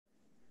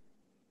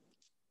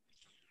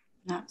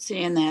Not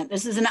seeing that.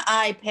 This is an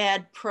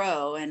iPad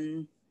Pro,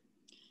 and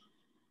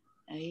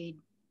I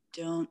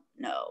don't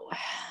know.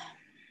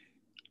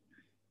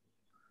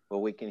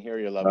 Well, we can hear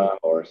you, lovely.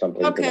 Or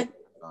something. Okay.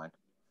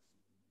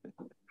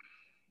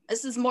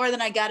 This is more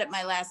than I got at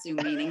my last Zoom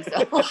meeting,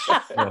 so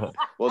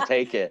We'll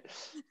take it.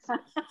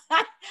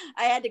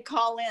 I had to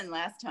call in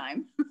last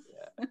time.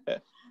 Yeah.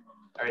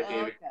 All right,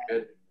 David,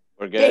 good.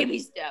 We're good. Baby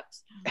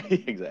steps.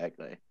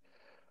 Exactly.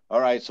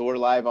 All right, so we're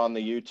live on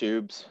the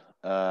YouTubes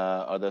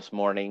this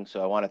morning.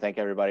 So I want to thank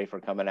everybody for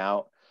coming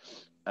out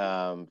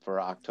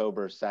for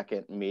October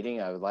 2nd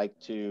meeting. I would like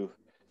to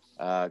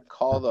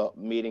call the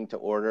meeting to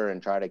order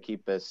and try to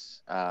keep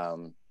this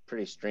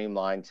pretty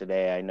streamlined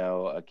today. I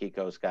know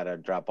Akiko's got to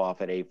drop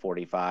off at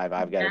 8:45.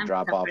 I've got to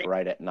drop off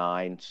right at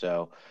 9.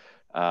 So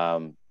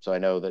I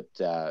know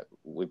that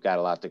we've got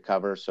a lot to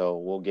cover, so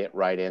we'll get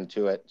right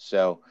into it.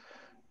 So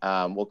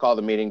we'll call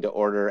the meeting to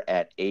order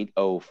at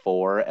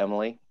 8:04,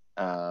 Emily.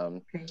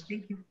 Okay,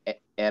 thank you.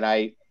 And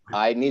I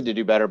need to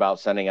do better about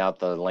sending out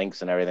the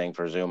links and everything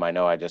for Zoom. I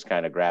know I just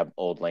kind of grab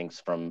old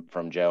links from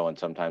Joe, and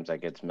sometimes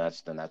that gets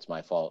messed, and that's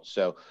my fault.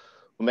 So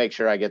we'll make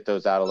sure I get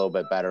those out a little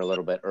bit better, a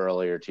little bit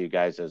earlier to you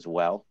guys as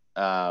well.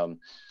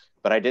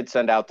 But I did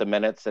send out the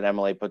minutes that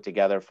Emily put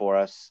together for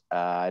us.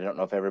 I don't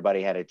know if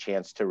everybody had a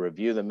chance to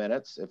review the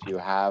minutes. If you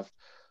have,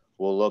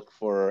 we'll look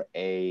for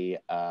a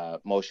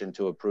motion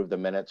to approve the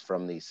minutes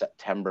from the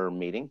September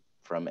meeting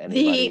from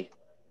anybody.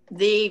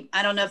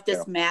 I don't know if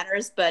this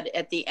matters, but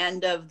at the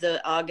end of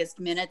the August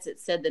minutes, it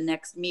said the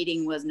next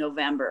meeting was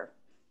November.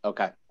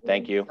 Okay,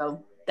 thank you.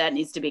 So that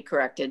needs to be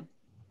corrected.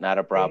 Not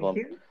a problem.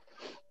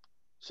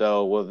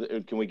 So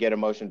can we get a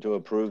motion to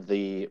approve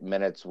the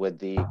minutes with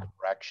the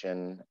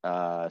correction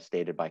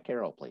stated by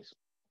Carol, please?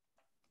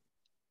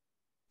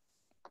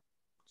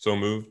 So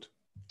moved.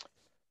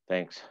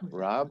 Thanks.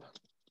 Rob?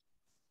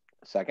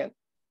 Second?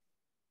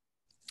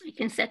 I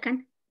can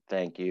second.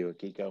 Thank you,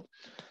 Akiko.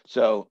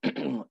 So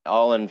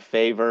all in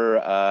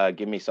favor,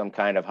 give me some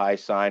kind of high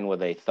sign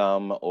with a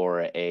thumb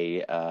or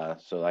a,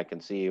 so I can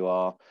see you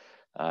all.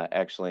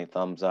 Excellent,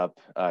 thumbs up.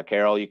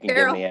 Carol, you can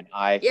give me an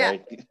eye. Yeah,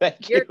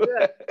 thank you're you.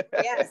 good.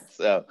 Yes.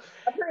 So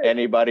Approved.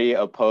 Anybody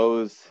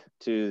opposed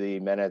to the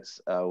minutes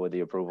with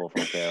the approval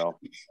from Carol?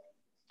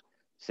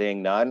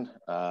 Seeing none,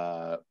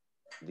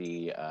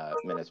 the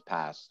minutes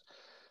passed.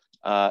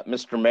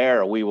 Mr.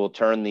 Mayor, we will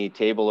turn the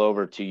table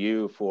over to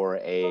you for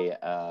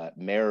a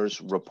mayor's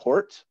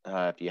report.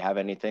 If you have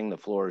anything, the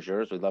floor is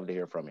yours. We'd love to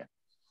hear from you.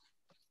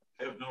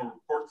 I have no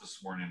report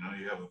this morning. I know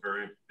you have a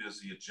very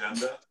busy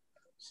agenda,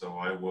 so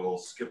I will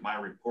skip my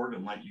report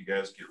and let you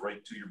guys get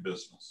right to your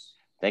business.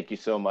 Thank you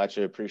so much.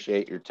 I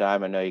appreciate your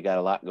time. I know you got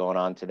a lot going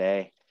on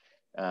today,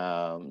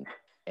 and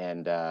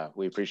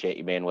we appreciate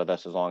you being with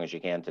us as long as you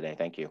can today.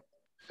 Thank you.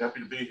 Happy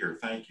to be here.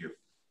 Thank you.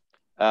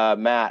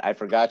 Matt, I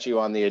forgot you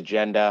on the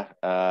agenda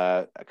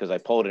because I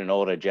pulled an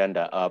old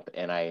agenda up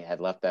and I had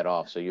left that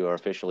off. So you are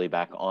officially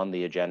back on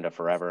the agenda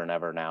forever and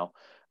ever now.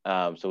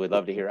 So we'd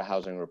love to hear a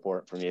housing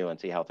report from you and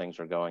see how things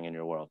are going in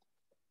your world.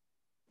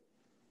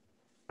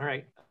 All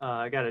right.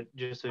 I got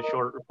just a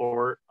short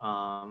report.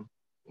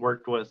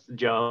 Worked with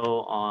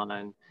Joe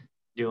on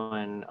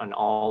doing an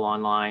all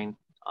online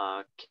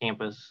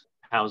campus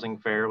housing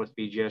fair with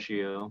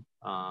BGSU,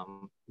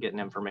 getting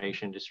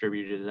information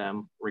distributed to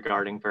them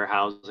regarding fair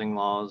housing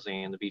laws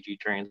and the BG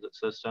transit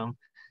system.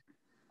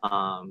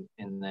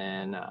 And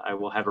then I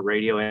will have a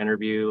radio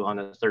interview on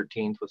the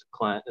 13th with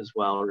Clint as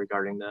well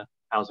regarding the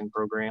housing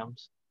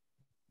programs.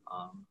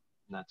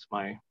 That's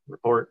my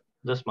report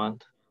this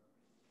month.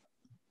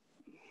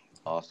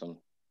 Awesome.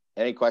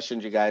 Any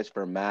questions, you guys,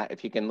 for Matt?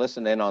 If you can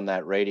listen in on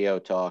that radio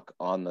talk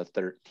on the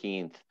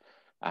 13th,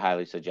 I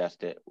highly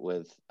suggest it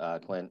with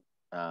Clint.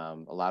 A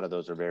lot of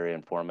those are very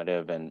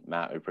informative, and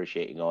Matt, we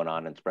appreciate you going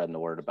on and spreading the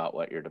word about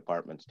what your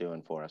department's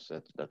doing for us.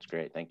 That's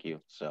great. Thank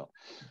you. So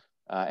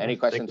any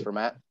questions for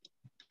Matt?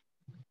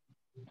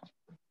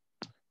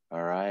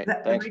 All right.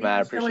 Thanks, Matt.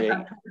 I appreciate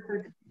it.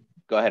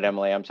 Go ahead,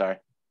 Emily. I'm sorry.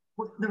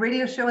 The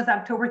radio show is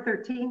October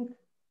 13th?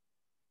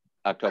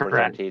 October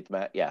Correct. 13th,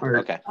 Matt. Yeah.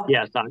 Okay.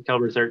 Yes,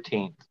 October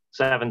 13th,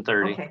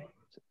 7:30. Okay.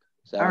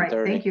 7:30. All right.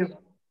 Thank you.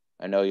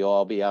 I know you'll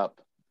all be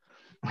up.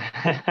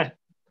 Yeah.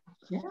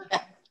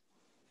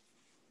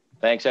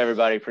 Thanks,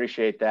 everybody.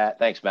 Appreciate that.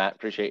 Thanks, Matt.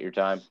 Appreciate your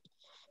time.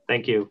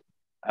 Thank you.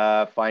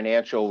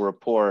 Financial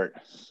report.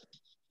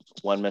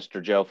 One,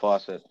 Mr. Joe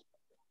Fawcett.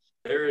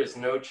 There is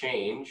no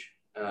change.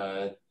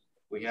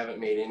 We haven't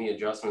made any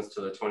adjustments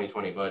to the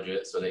 2020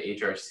 budget, so the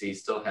HRC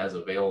still has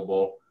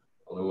available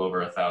a little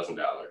over $1,000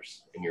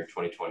 in your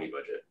 2020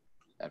 budget.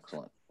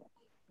 Excellent.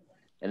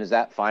 And is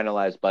that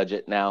finalized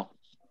budget now,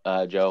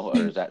 Joe,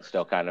 or is that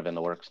still kind of in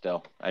the works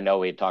still? I know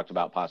we had talked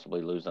about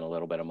possibly losing a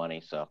little bit of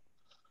money, so.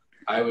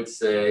 I would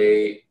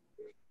say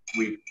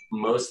we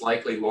most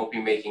likely won't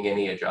be making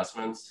any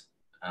adjustments,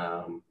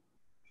 but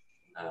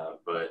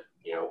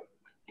you know,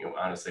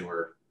 honestly,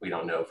 we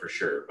don't know for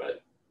sure,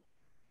 but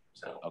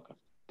so. Okay,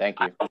 thank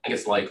you. I don't think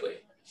it's likely.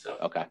 So.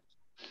 Okay,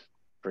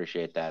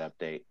 appreciate that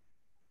update.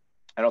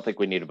 I don't think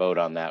we need to vote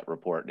on that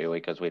report, do we?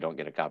 Because we don't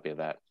get a copy of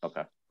that.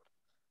 Okay.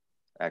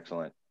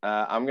 Excellent.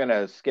 I'm going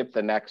to skip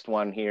the next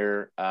one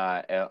here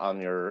on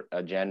your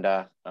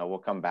agenda. We'll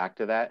come back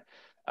to that.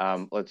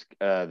 Let's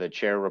the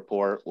chair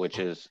report, which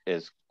is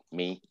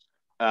me.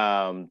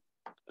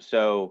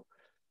 So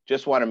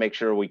just want to make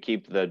sure we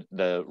keep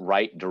the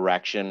right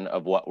direction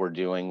of what we're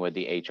doing with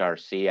the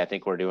HRC. I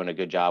think we're doing a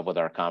good job with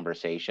our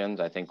conversations.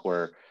 I think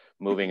we're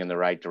moving in the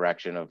right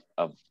direction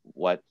of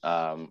what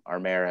our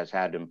mayor has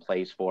had in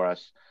place for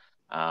us.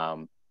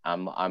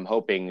 I'm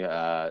hoping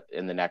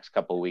in the next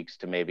couple of weeks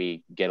to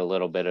maybe get a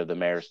little bit of the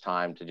mayor's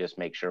time to just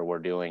make sure we're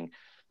doing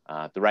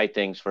the right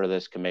things for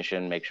this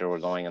commission, make sure we're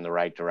going in the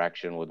right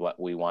direction with what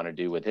we want to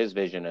do with his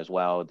vision as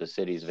well, the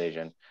city's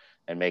vision,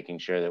 and making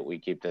sure that we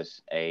keep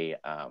this a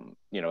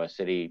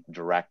city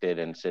directed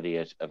and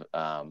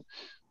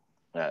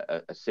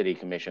a city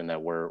commission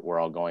that we're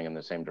all going in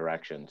the same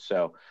direction.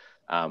 So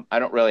I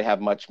don't really have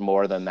much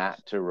more than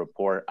that to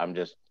report. I'm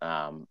just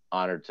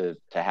honored to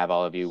have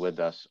all of you with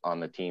us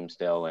on the team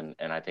still. And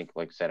I think,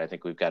 like I said, I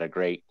think we've got a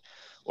great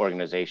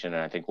organization,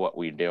 and I think what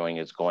we're doing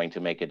is going to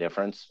make a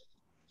difference.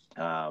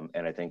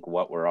 And I think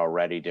what we're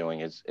already doing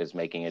is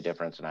making a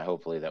difference. And I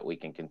hopefully that we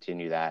can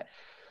continue that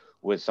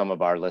with some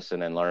of our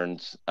listen and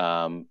learns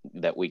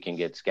that we can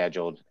get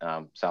scheduled.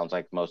 Sounds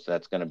like most of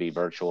that's going to be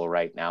virtual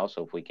right now.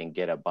 So if we can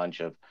get a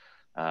bunch of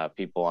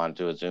people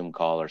onto a Zoom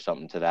call or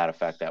something to that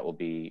effect, that will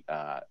be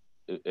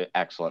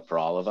excellent for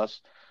all of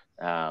us.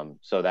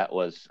 So that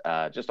was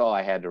just all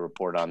I had to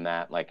report on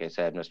that. Like I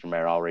said, Mr.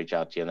 Mayor, I'll reach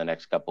out to you in the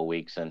next couple of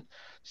weeks and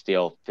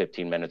steal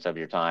 15 minutes of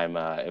your time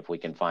if we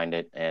can find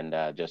it, and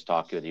just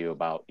talk with you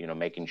about,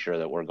 making sure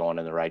that we're going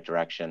in the right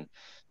direction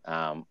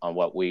on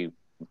what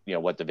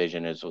what the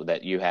vision is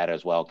that you had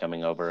as well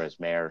coming over as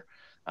mayor.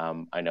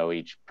 I know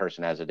each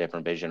person has a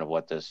different vision of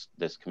what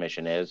this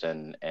commission is,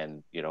 and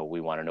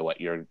we want to know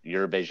what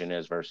your vision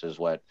is versus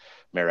what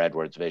Mayor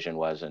Edwards' vision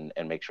was, and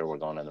make sure we're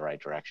going in the right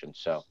direction.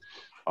 So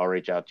I'll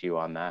reach out to you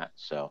on that.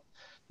 So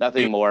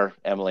nothing more,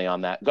 Emily,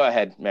 on that. Go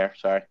ahead, Mayor.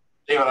 Sorry.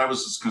 David, I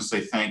was just going to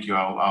say thank you.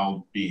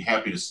 I'll be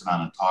happy to sit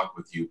down and talk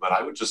with you, but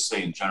I would just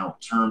say in general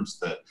terms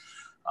that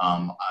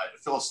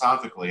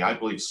philosophically, I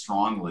believe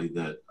strongly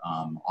that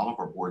all of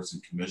our boards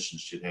and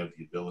commissions should have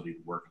the ability to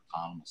work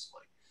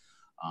autonomously.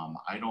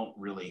 I don't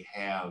really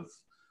have,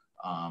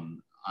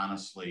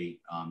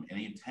 honestly,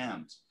 any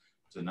intent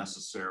to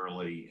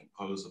necessarily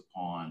impose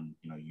upon,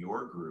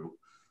 your group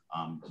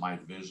my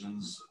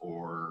visions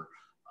or,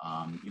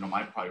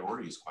 my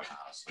priorities, quite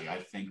honestly. I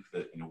think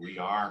that, we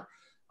are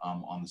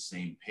on the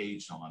same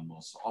page on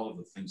most all of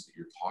the things that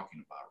you're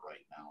talking about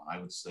right now. And I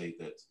would say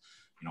that,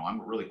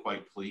 I'm really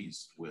quite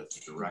pleased with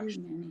the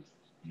direction,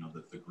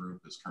 that the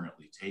group is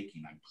currently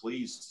taking. I'm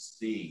pleased to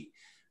see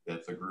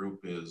that the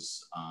group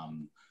is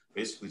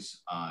basically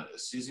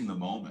seizing the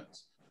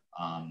moment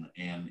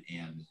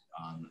and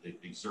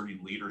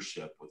exerting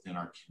leadership within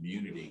our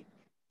community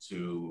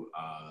to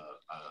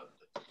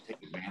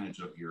take advantage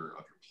of your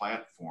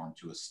platform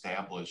to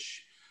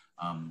establish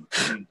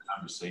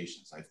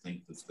conversations. I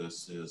think that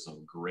this is a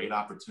great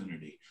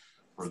opportunity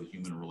for the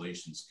Human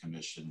Relations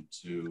Commission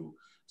to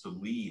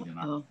lead in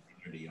our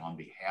community on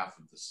behalf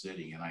of the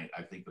city. And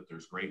I think that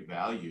there's great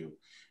value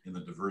in the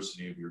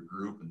diversity of your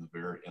group and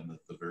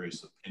the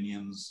various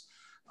opinions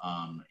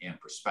and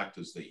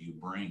perspectives that you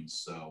bring.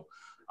 So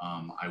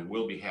I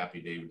will be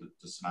happy, David,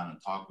 to sit down and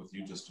talk with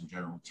you just in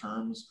general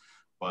terms.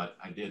 But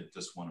I did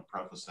just want to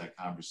preface that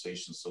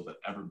conversation so that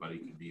everybody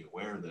can be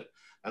aware that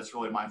that's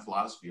really my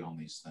philosophy on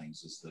these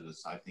things, is that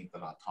I think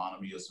that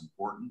autonomy is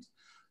important.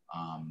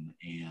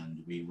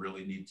 And we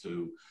really need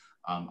to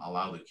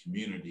allow the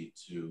community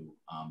to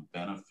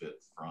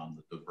benefit from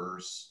the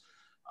diverse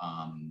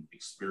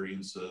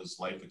experiences,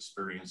 life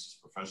experiences,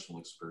 professional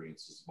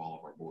experiences of all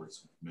of our boards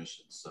and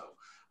commissions. So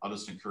I'll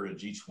just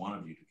encourage each one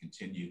of you to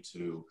continue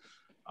to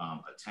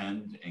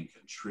attend and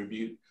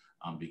contribute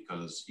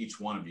because each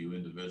one of you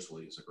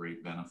individually is a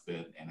great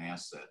benefit and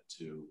asset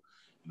to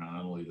not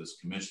only this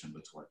commission,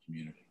 but to our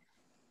community.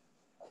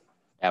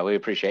 Yeah, we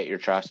appreciate your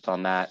trust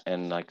on that.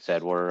 And like I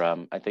said,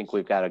 I think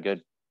we've got a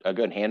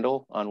good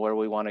handle on where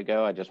we want to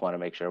go. I just want to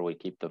make sure we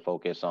keep the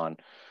focus on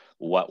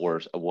what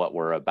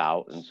we're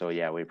about. And so,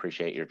 yeah, we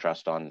appreciate your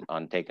trust on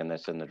taking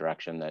this in the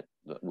direction that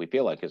we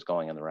feel like is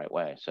going in the right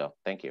way. So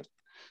thank you.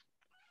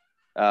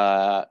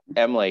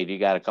 Emily, do you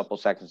got a couple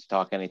seconds to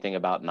talk anything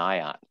about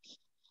NIOT?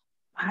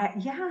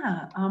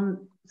 Yeah.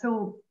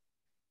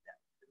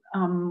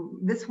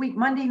 This week,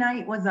 Monday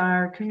night, was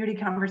our community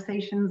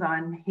conversations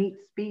on hate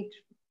speech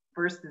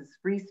versus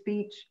free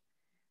speech.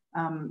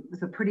 It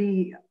was a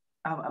pretty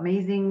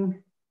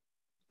amazing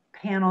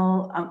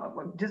panel,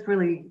 just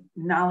really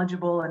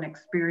knowledgeable and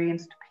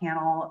experienced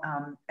panel.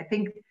 I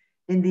think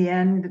in the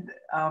end,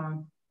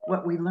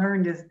 what we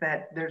learned is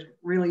that there's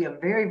really a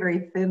very,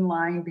 very thin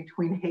line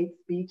between hate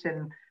speech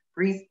and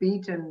free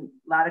speech. And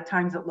a lot of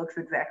times it looks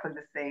exactly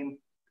the same.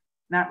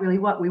 Not really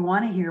what we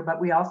want to hear, but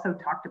we also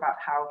talked about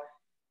how,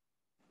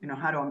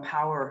 how to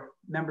empower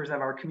members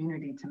of our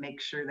community to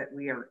make sure that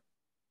we are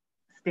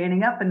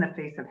standing up in the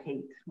face of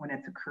hate when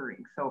it's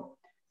occurring. So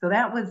So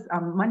that was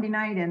Monday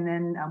night, and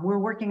then we're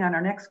working on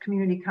our next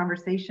community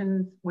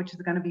conversations, which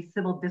is going to be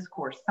civil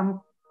discourse,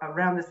 some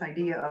around this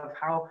idea of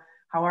how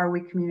are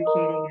we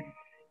communicating, and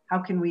how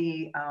can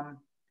we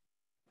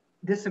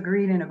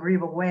disagree in an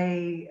agreeable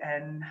way,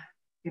 and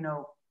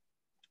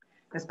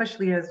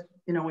especially as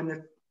in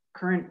the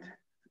current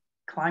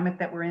climate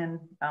that we're in.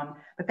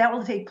 But that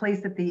will take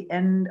place at the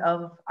end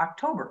of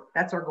October.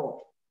 That's our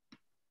goal.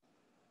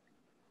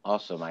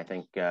 Awesome. I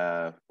think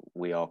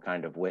we all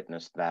kind of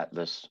witnessed that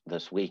this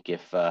week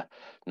if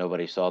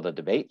nobody saw the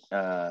debate.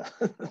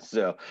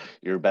 So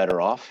you're better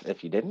off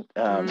if you didn't.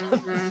 But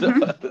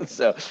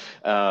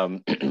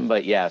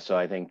yeah, so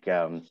I think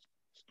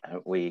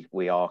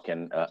we all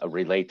can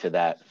relate to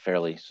that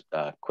fairly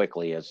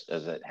quickly as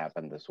it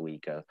happened this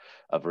week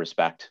of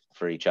respect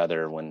for each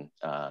other when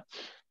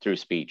through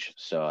speech.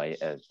 So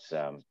it's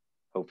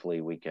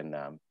hopefully we can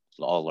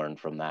all learn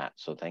from that.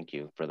 So thank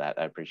you for that.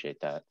 I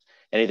appreciate that.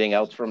 Anything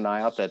else from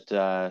NIOT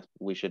that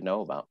we should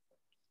know about?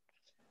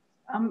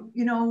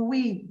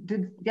 We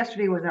did,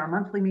 yesterday was our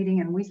monthly meeting,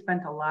 and we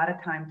spent a lot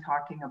of time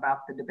talking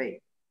about the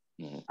debate.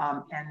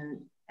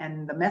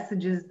 And the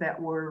messages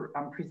that were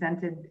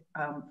presented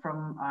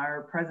from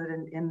our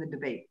president in the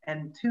debate.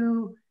 And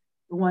two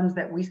ones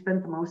that we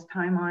spent the most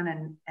time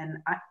on, and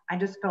I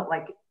just felt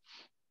like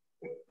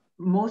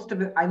most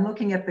of it, I'm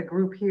looking at the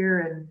group here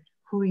and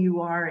who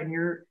you are, and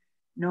you're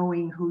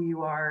knowing who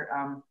you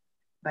are.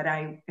 But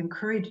I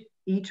encourage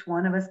each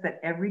one of us that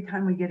every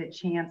time we get a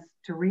chance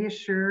to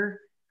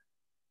reassure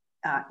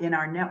in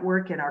our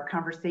network, in our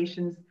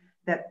conversations,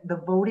 that the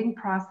voting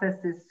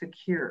process is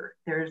secure.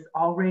 There's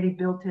already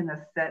built in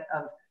a set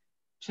of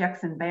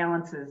checks and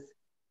balances,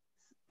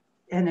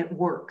 and it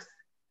works.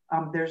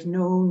 There's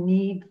no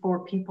need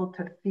for people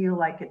to feel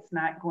like it's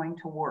not going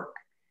to work.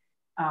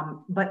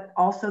 But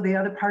also the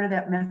other part of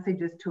that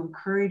message is to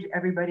encourage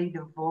everybody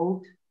to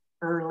vote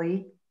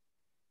early.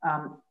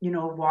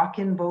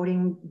 Walk-in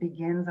voting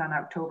begins on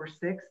October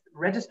 6th.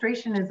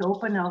 Registration is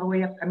open all the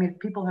way up. I mean, if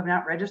people have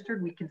not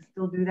registered, we can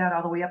still do that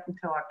all the way up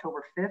until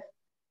October 5th.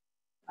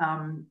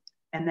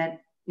 And then,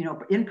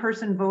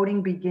 in-person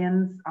voting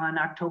begins on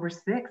October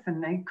 6th,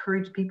 and I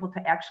encourage people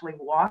to actually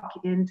walk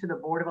into the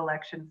Board of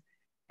Elections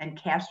and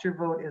cast your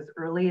vote as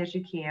early as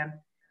you can.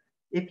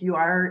 If you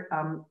are,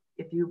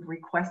 if you've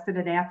requested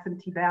an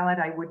absentee ballot,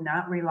 I would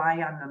not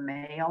rely on the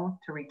mail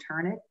to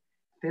return it.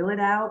 Fill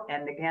it out,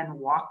 and again,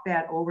 walk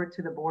that over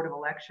to the Board of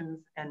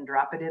Elections and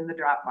drop it in the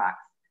drop box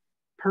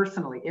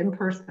personally, in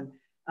person.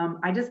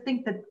 I just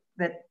think that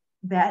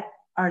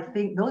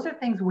those are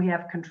things we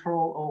have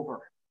control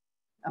over.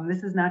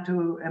 This is not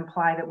to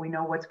imply that we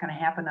know what's going to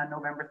happen on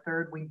November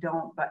 3rd. We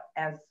don't, but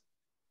as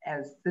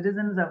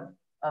citizens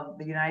of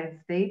the United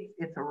States,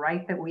 it's a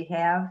right that we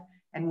have,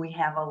 and we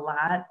have a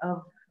lot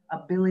of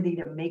ability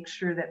to make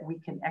sure that we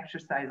can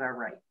exercise our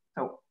right.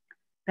 So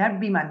that'd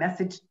be my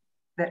message,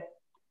 that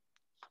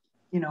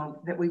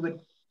that we would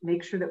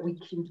make sure that we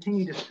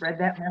continue to spread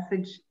that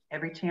message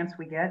every chance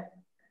we get.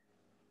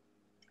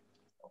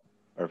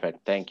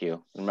 Perfect. Thank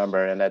you.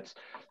 Remember, and that's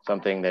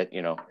something that,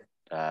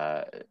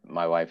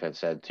 my wife had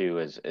said too,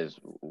 is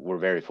we're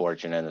very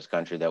fortunate in this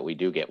country that we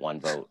do get one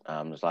vote.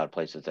 There's a lot of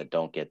places that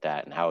don't get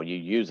that, and how you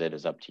use it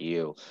is up to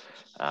you.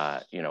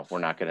 We're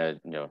not going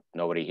to,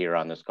 nobody here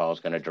on this call is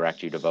going to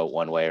direct you to vote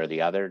one way or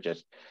the other.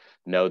 Just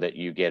know that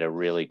you get a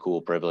really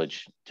cool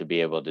privilege to be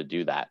able to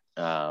do that.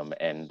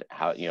 And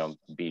how,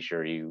 be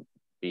sure you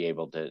be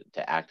able to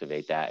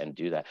activate that and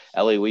do that.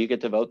 Ellie, will you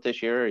get to vote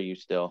this year, or are you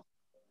still?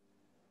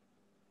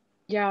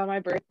 Yeah, on my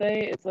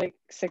birthday, it's like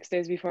 6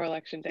 days before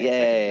election day.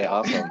 Yay,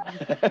 awesome.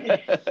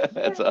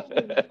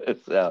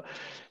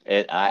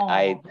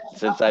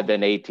 Since I've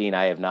been 18,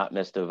 I have not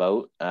missed a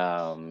vote.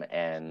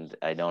 And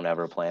I don't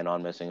ever plan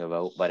on missing a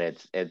vote, but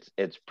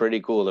it's pretty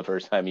cool the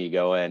first time you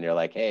go in, you're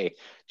like, hey,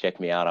 check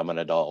me out, I'm an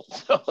adult.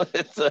 So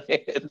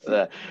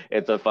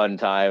it's a fun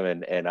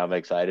time, and I'm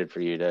excited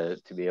for you to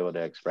be able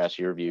to express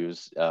your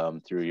views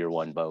through your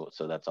one vote.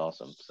 So that's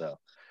awesome. So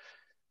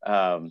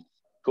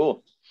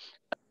cool.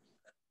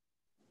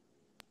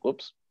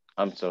 Whoops,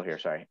 I'm still here,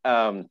 sorry.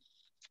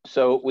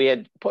 So we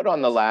had put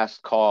on the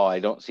last call,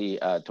 I don't see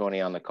Tony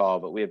on the call,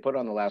 but we had put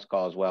on the last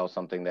call as well,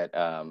 something that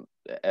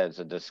as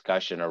a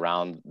discussion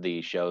around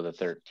the show, the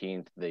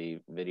 13th, the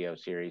video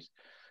series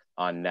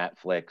on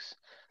Netflix.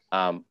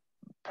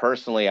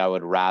 Personally, I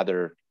would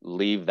rather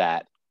leave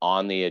that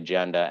on the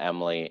agenda,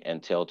 Emily,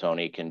 until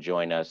Tony can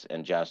join us,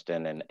 and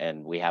Justin,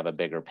 and we have a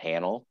bigger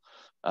panel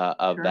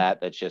of sure.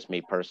 That's just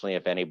me personally.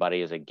 If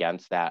anybody is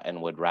against that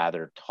and would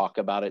rather talk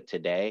about it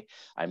today,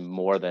 I'm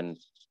more than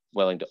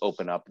willing to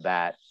open up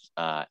that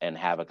and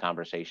have a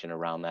conversation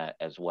around that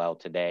as well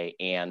today.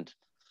 And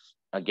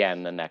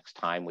again, the next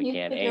time we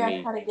can.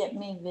 Amy, how to get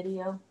me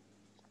video?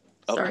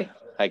 Okay. Sorry.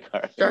 Hi,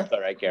 Carl. Sure.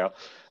 All right, Carol.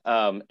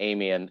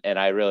 Amy, and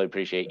I really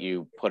appreciate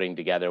you putting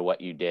together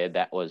what you did.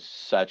 That was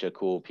such a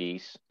cool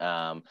piece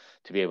to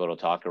be able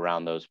to talk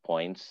around those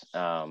points.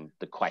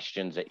 The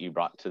questions that you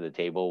brought to the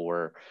table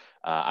were,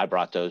 I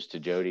brought those to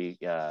Jody,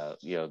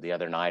 the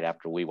other night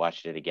after we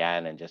watched it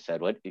again, and just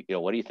said, what do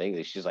you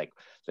think? She's like,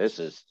 this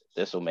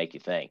will make you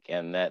think.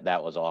 And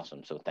that was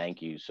awesome. So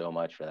thank you so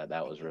much for that.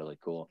 That was really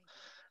cool.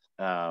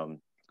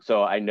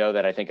 So I know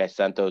that I think I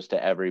sent those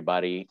to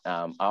everybody.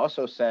 I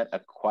also sent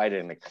quite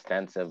an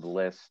extensive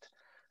list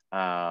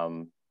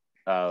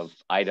of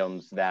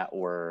items that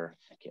were,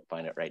 I can't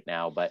find it right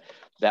now, but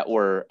that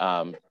were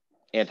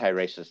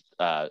anti-racist,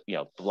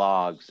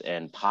 blogs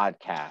and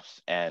podcasts.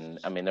 And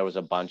I mean, there was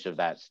a bunch of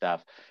that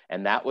stuff,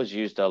 and that was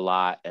used a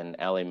lot. And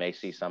Ellie may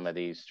see some of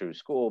these through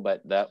school,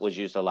 but that was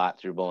used a lot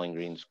through Bowling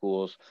Green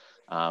schools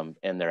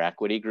in their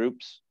equity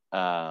groups.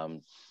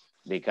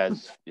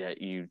 Because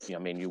you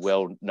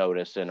will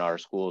notice in our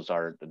schools,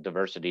 our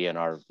diversity in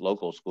our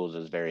local schools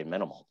is very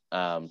minimal.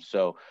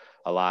 So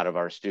a lot of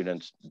our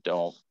students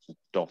don't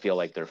feel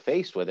like they're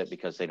faced with it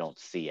because they don't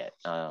see it.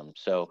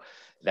 So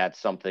that's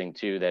something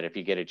too, that if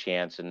you get a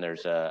chance and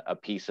there's a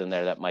piece in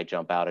there that might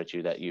jump out at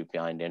you that you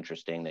find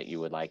interesting that you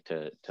would like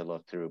to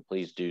look through,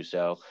 please do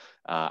so.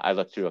 I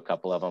looked through a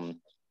couple of them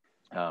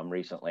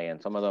recently,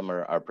 and some of them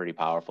are pretty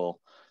powerful.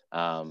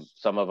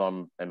 Some of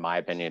them, in my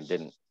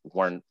opinion,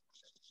 weren't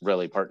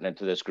really pertinent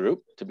to this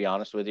group, to be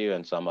honest with you,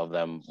 and some of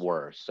them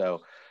were.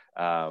 So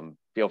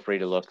feel free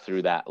to look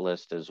through that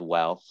list as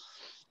well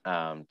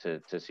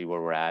to see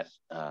where we're at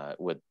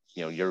with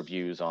your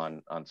views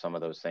on some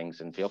of those things,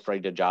 and feel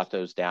free to jot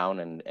those down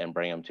and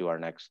bring them to our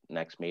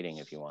next meeting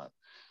if you want.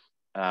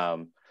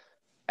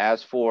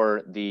 As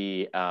for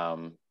the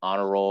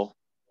honor roll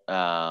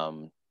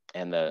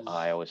and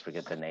I always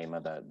forget the name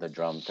of the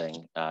drum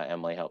thing.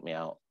 Emily, help me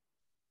out.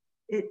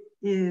 It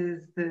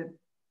is the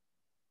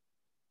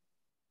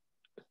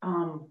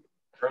Drum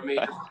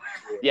major.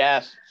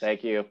 Yes,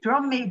 thank you.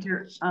 drum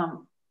major.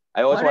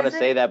 I always want to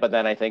say that, but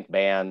then I think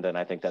band, and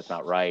I think that's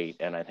not right.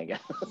 And I think,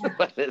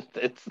 but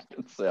it's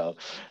so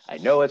I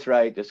know it's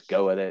right. Just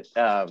go with it.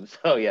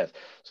 So yes,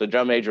 so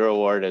drum major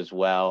award as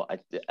well.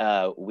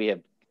 We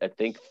have, I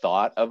think,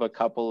 thought of a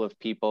couple of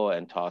people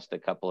and tossed a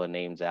couple of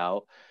names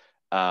out.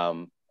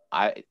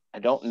 I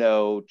don't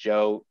know,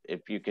 Joe,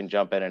 if you can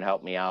jump in and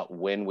help me out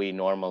when we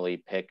normally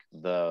pick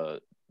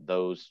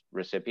those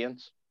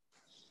recipients.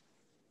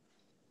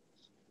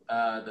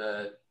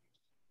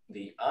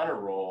 The honor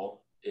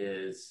roll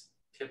is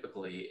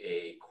typically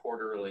a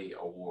quarterly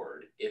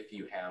award if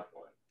you have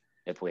one.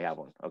 If we have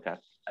one, okay.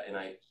 And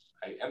I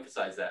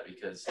emphasize that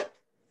because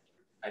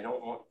I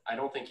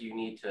don't think you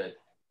need to,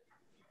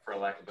 for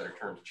lack of better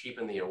terms,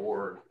 cheapen the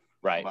award.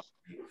 Right. By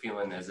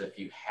feeling as if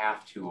you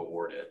have to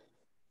award it.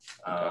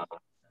 Okay.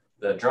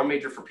 The Drum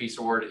Major for Peace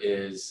Award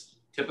is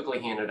typically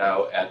handed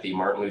out at the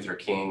Martin Luther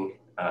King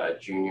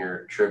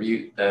Jr.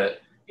 tribute that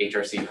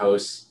HRC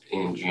hosts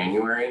in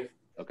January.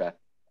 Okay.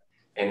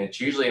 And it's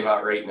usually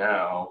about right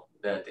now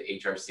that the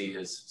HRC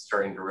is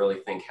starting to really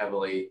think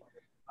heavily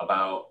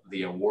about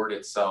the award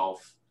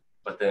itself,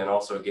 but then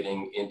also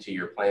getting into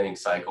your planning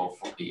cycle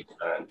for the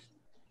event.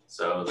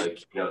 So the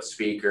keynote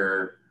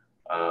speaker,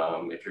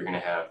 if you're going to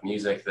have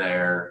music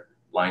there,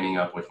 lining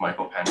up with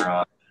Michael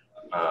Penrod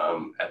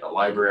at the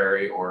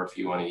library, or if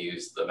you want to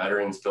use the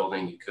Veterans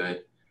Building, you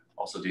could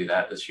also do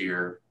that this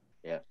year.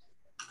 Yeah.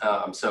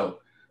 So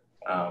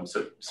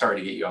sorry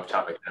to get you off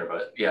topic there,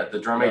 but yeah, the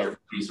Drum Major for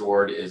Peace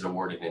Award is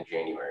awarded in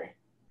January.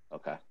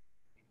 Okay.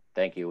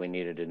 Thank you. We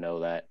needed to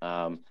know that.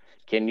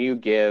 Can you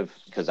give,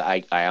 because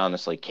I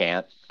honestly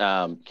can't,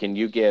 can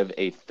you give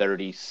a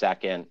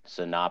 30-second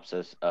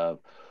synopsis of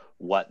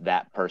what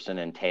that person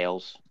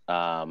entails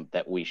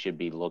that we should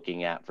be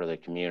looking at for the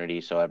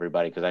community? So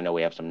everybody, because I know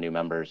we have some new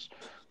members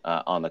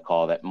on the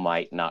call that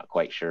might not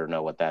quite sure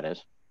know what that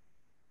is.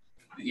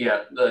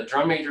 Yeah, the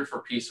Drum Major for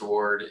Peace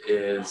Award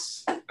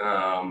is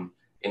an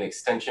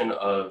extension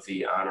of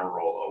the Honor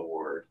Roll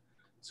Award.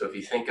 So if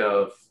you think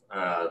of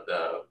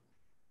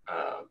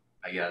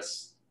I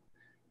guess,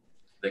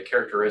 the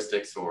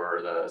characteristics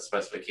or the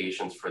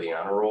specifications for the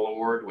Honor Roll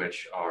Award,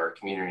 which are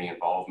community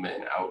involvement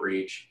and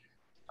outreach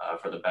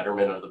for the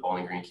betterment of the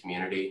Bowling Green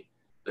community,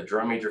 the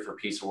Drum Major for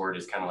Peace Award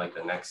is kind of like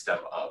the next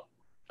step up.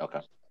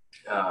 Okay.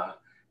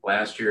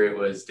 Last year it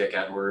was Dick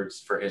Edwards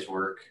for his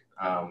work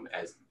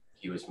as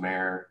he was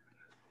mayor.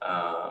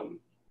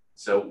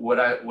 So what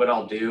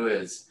I'll do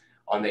is,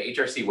 on the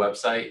HRC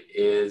website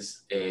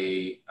is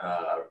a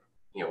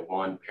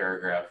one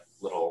paragraph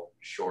little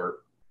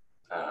short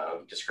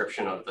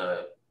description of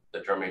the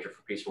Drum Major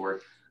for Peace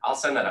Award. I'll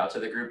send that out to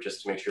the group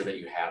just to make sure that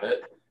you have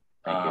it,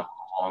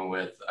 along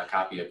with a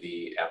copy of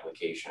the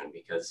application,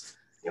 because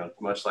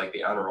much like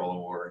the Honor Roll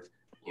Award,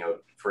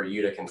 for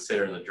you to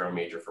consider the Drum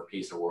Major for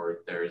Peace Award,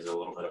 there is a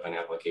little bit of an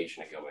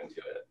application to go into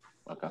it.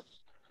 Okay.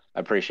 I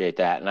appreciate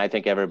that. And I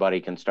think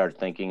everybody can start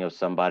thinking of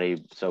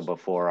somebody. So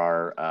before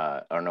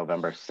our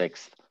November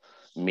 6th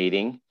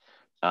meeting,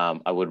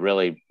 I would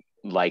really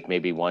like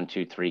maybe 1,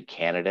 2, 3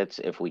 candidates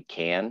if we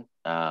can.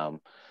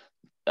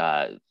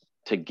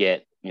 to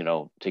get,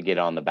 to get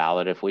on the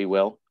ballot, if we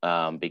will,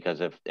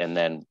 because and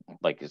then,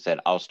 like I said,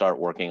 I'll start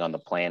working on the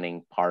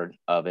planning part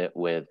of it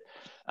with,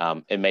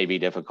 it may be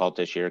difficult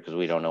this year because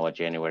we don't know what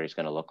January is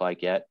going to look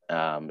like yet.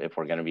 If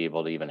we're going to be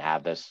able to even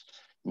have this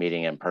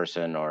meeting in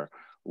person or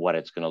what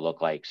it's going to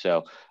look like.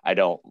 So I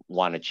don't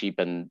want to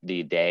cheapen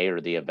the day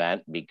or the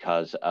event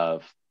because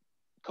of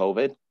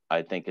COVID.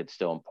 I think it's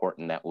still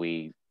important that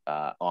we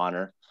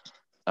honor,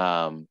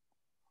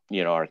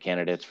 our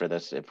candidates for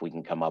this, if we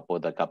can come up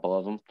with a couple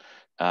of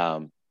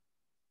them.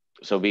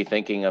 So be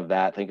thinking of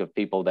that. Think of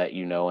people that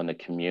in the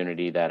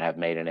community that have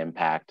made an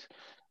impact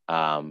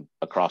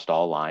across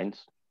all lines.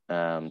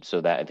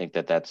 So that I think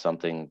that's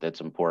something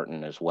that's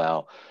important as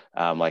well.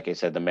 Like I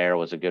said, the mayor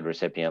was a good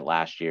recipient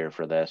last year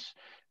for this.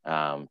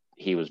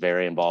 He was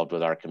very involved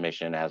with our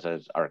commission, as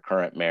is our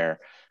current mayor,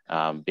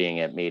 being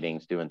at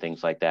meetings, doing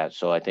things like that.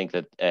 So I think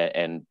that,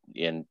 and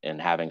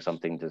having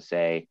something to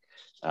say,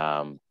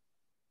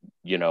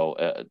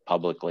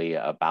 publicly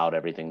about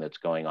everything that's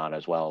going on,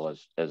 as well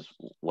as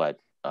what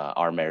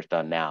our mayor's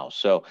done now.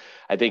 So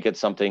I think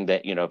it's something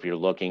that, if you're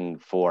looking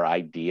for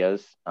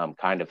ideas,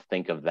 kind of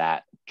think of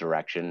that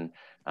direction.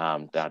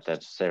 Not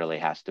necessarily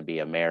has to be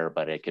a mayor,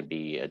 but it could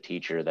be a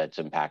teacher that's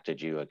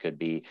impacted you. It could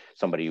be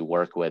somebody you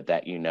work with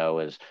that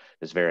is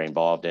very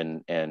involved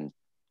in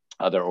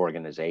other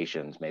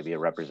organizations, maybe a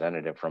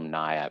representative from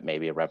NIAP,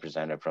 maybe a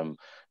representative from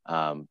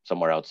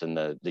somewhere else in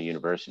the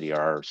university or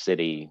our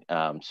city.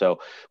 So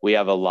we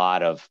have a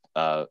lot of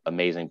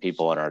amazing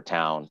people in our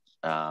town,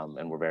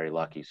 and we're very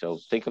lucky. So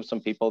think of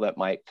some people that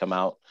might come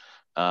out.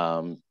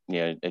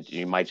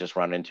 You might just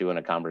run into in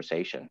a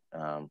conversation.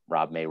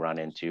 Rob may run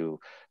into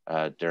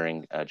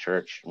during a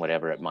church,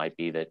 whatever it might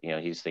be, that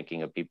he's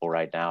thinking of people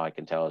right now. I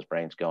can tell his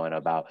brain's going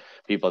about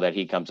people that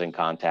he comes in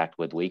contact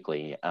with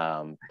weekly,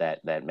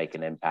 that make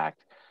an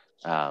impact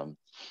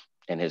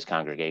in his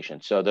congregation.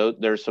 So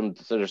there's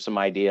some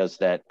ideas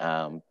that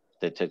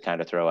to kind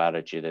of throw out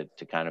at you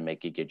to kind of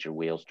make you get your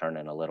wheels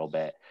turning a little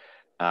bit.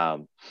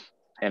 And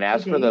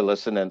as for the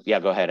listening, yeah,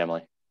 go ahead,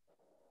 Emily.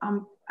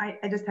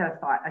 I just had a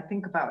thought. I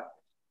think about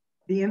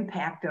the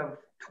impact of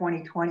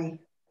 2020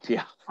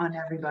 on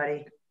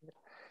everybody.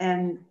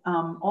 And,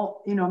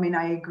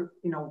 I agree,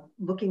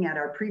 looking at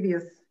our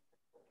previous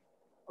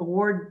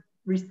award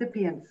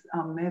recipients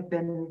have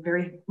been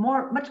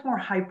much more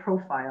high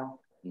profile.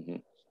 Mm-hmm.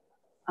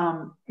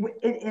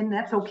 And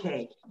that's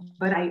okay.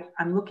 But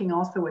I'm looking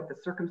also at the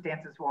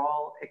circumstances we're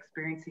all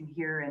experiencing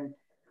here and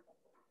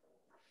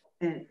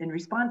in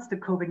response to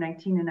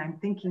COVID-19. And I'm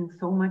thinking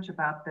so much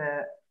about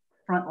the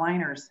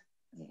frontliners,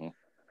 mm-hmm.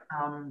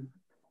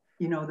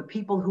 The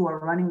people who are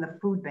running the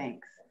food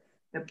banks,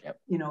 the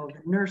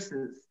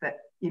nurses,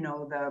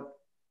 the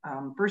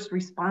first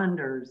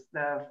responders,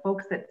 the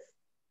folks that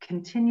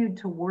continued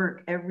to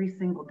work every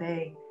single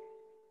day.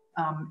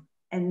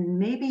 And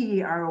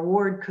maybe our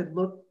award could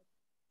look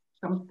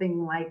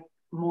something like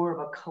more of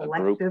a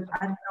collective.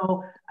 I don't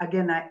know.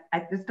 Again,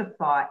 I just a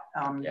thought,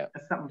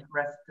 something for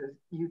us to,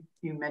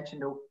 you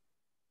mentioned,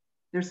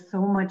 there's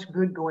so much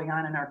good going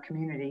on in our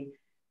community.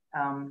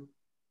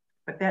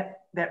 But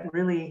that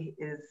really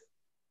is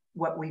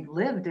what we've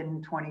lived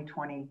in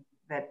 2020,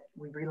 that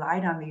we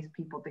relied on these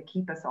people to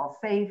keep us all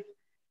safe,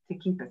 to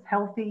keep us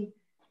healthy,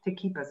 to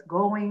keep us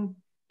going.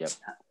 Yep.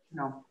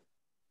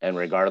 And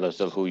regardless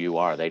of who you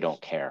are, they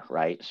don't care,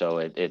 right? So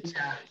it's,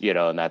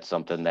 and that's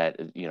something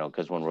that,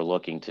 because when we're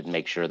looking to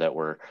make sure that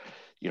we're,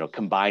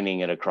 combining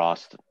it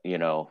across,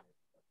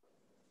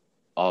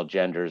 all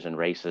genders and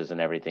races and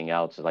everything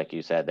else, like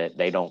you said, that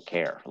they don't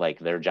care. Like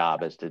their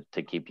job is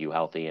to keep you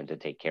healthy and to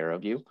take care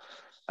of you.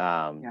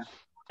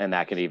 And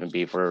that could even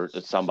be for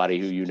somebody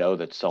who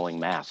that's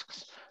sewing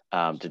masks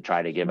to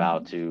try to give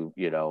out to,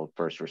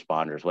 first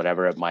responders,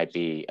 whatever it might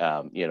be,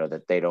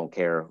 that they don't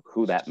care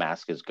who that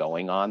mask is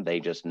going on.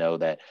 They just know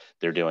that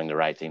they're doing the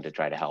right thing to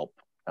try to help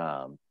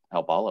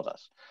all of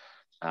us.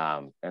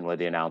 And with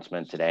the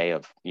announcement today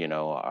of,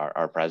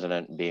 our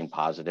president being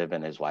positive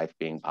and his wife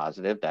being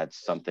positive,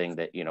 that's something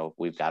that,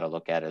 we've got to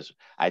look at as,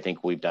 I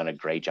think we've done a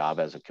great job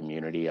as a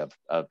community of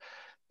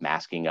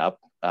masking up.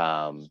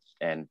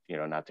 And,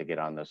 not to get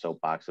on the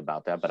soapbox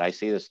about that, but I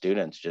see the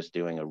students just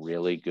doing a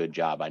really good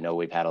job. I know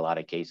we've had a lot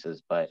of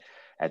cases, but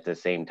at the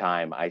same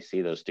time, I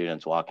see those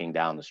students walking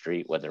down the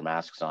street with their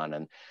masks on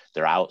and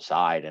they're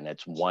outside and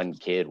it's one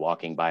kid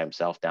walking by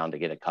himself down to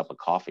get a cup of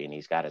coffee and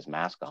he's got his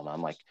mask on.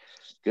 I'm like,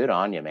 good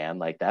on you, man.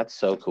 Like, that's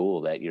so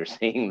cool that you're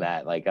seeing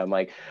that.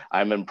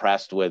 I'm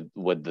impressed with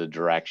the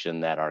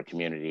direction that our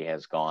community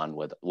has gone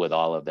with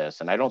all of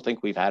this. And I don't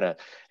think we've had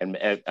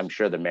and I'm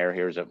sure the mayor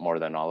hears it more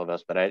than all of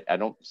us, but I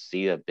don't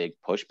see a big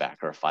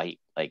pushback or a fight.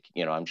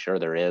 I'm sure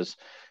there is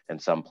in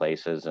some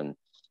places. And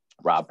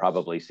Rob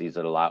probably sees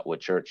it a lot with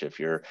church. If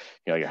you're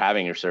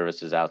having your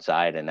services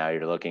outside and now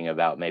you're looking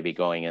about maybe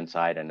going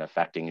inside and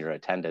affecting your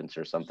attendance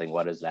or something,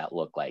 what does that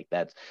look like?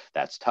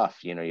 That's tough.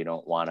 You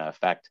don't want to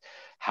affect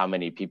how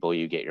many people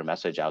you get your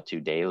message out to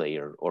daily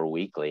or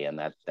weekly. And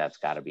that's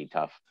got to be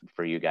tough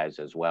for you guys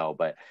as well.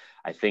 But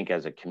I think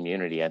as a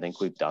community, I think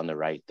we've done the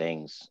right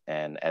things.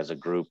 And as a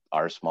group,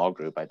 our small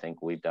group, I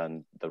think we've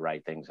done the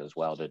right things as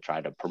well to try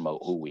to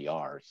promote who we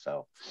are.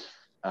 So,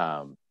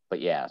 but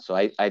yeah, so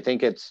I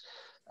think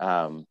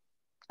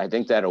I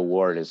think that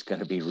award is going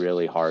to be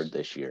really hard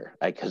this year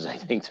because I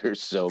think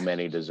there's so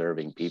many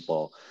deserving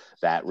people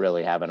that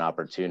really have an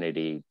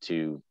opportunity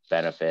to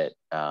benefit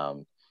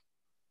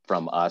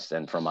from us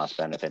and from us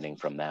benefiting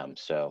from them.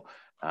 So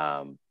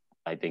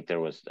I think there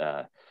was,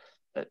 I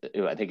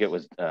think it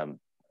was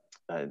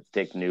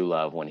Dick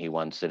Newlove when he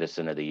won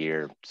Citizen of the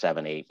Year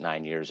 7, 8,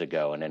 9 years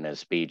ago. And in his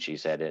speech, he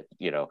said,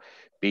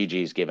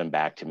 BG's given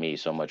back to me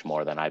so much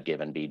more than I've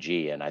given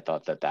BG. And I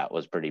thought that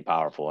was pretty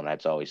powerful. And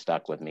that's always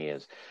stuck with me,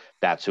 is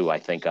that's who I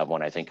think of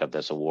when I think of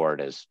this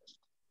award, is,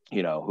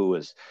 who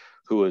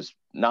is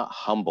not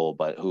humble,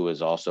 but who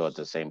is also at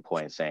the same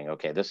point saying,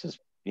 okay, this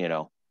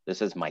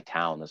is my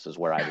town. This is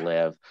where I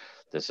live.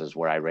 This is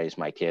where I raise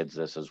my kids.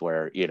 This is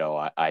where,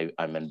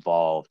 I'm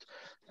involved.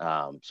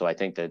 So I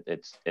think that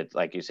it's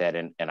like you said,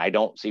 and I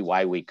don't see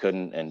why we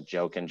couldn't, and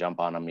Joe can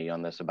jump on me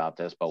on this about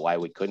this, but why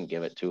we couldn't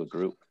give it to a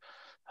group.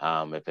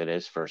 If it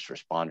is first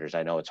responders,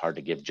 I know it's hard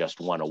to give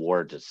just one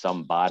award to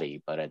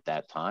somebody, but at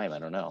that time, I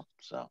don't know.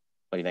 So what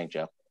do you think,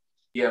 Joe?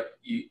 Yep,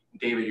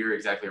 David, you're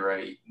exactly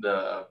right.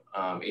 The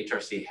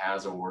HRC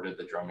has awarded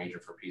the Drum Major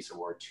for Peace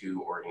Award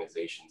to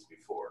organizations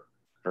before.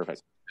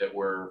 Perfect. That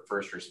were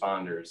first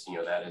responders,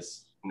 that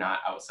is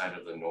not outside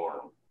of the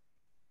norm.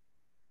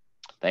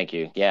 Thank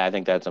you. Yeah, I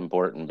think that's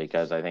important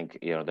because I think,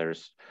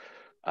 there's,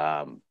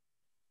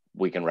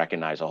 we can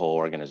recognize a whole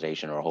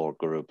organization or a whole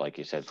group, like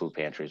you said, food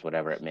pantries,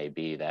 whatever it may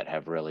be, that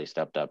have really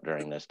stepped up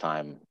during this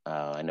time.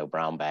 I know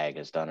Brown Bag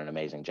has done an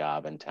amazing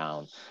job in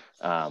town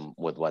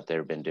with what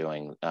they've been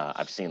doing.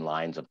 I've seen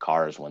lines of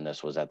cars when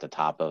this was at the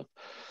top of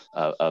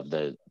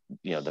the,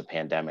 the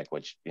pandemic,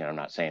 which, I'm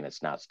not saying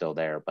it's not still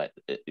there, but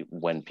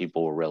when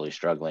people were really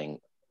struggling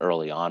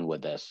early on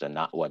with this and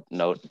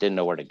didn't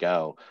know where to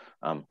go,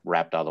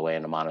 wrapped all the way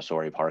into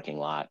Montessori parking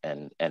lot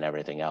and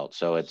everything else.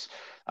 So it's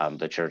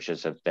the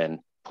churches have been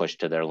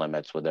pushed to their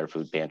limits with their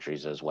food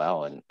pantries as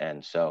well.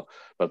 And so,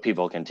 but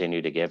people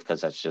continue to give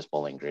because that's just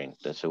Bowling Green.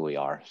 That's who we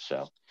are.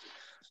 So,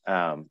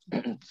 so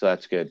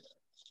that's good.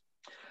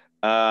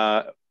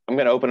 I'm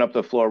going to open up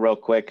the floor real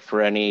quick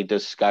for any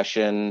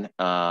discussion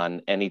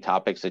on any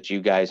topics that you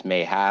guys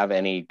may have,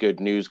 any good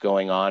news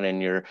going on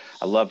in your,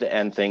 I love to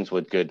end things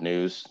with good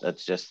news.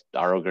 That's just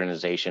our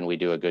organization. We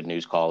do a good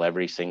news call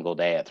every single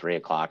day at 3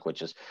 o'clock,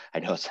 which is, I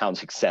know it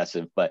sounds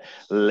excessive, but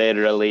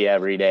literally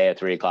every day at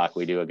 3 o'clock,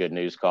 we do a good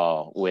news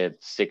call with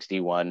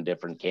 61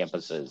 different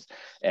campuses.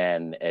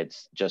 And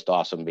it's just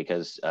awesome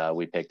because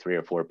we pick 3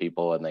 or 4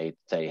 people and they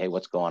say, hey,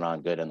 what's going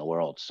on good in the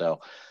world?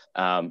 So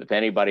if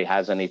anybody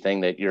has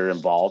anything that you're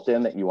involved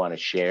in that you want to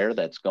share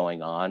that's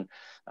going on,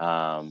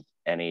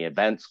 any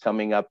events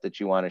coming up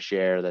that you want to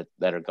share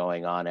that are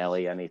going on,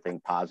 Ellie,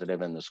 anything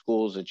positive in the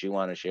schools that you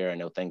want to share? I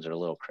know things are a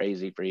little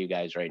crazy for you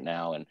guys right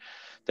now and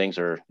things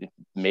are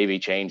maybe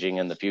changing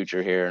in the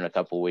future here in a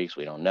couple of weeks.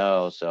 We don't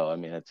know. So, I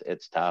mean,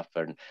 it's tough.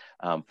 And,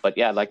 but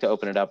yeah, I'd like to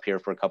open it up here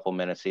for a couple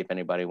minutes, see if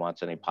anybody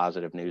wants any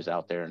positive news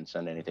out there and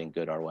send anything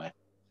good our way.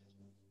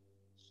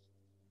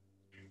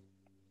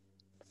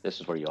 This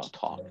is where you all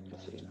talk.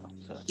 So,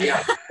 so.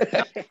 Yeah.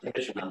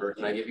 Commission member,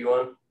 can I give you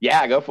one?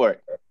 Yeah, go for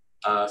it.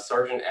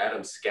 Sergeant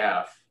Adam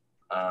Scaff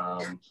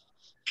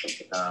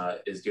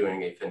is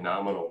doing a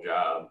phenomenal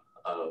job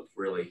of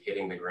really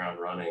hitting the ground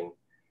running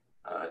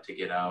to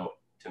get out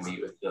to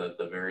meet with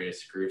the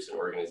various groups and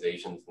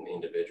organizations and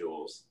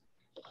individuals.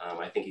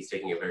 I think he's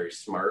taking a very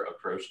smart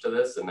approach to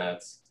this, and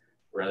that's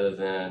rather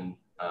than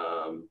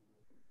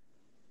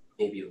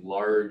maybe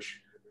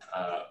large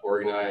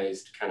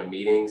organized kind of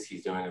meetings,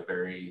 he's doing a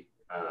very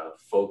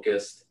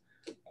focused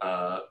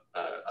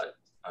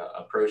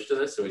approach to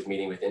this. So he's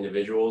meeting with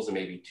individuals and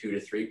maybe 2 to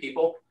 3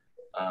 people.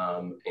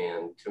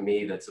 And to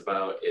me, that's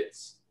about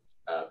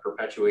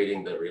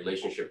perpetuating the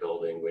relationship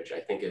building, which I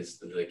think is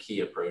the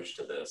key approach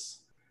to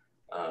this.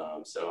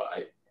 So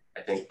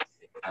I think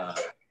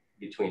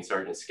between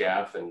Sergeant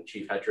Scaff and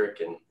Chief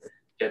Hetrick and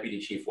Deputy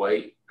Chief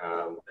White,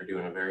 they're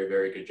doing a very,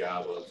 very good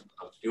job of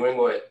doing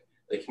what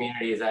the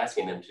community is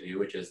asking them to do,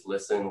 which is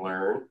listen,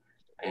 learn,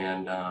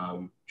 and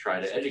try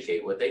to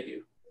educate what they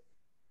do.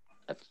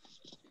 That's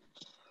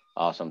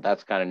awesome.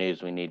 That's kind of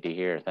news we need to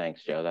hear.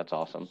 Thanks, Joe. That's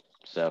awesome.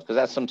 So, because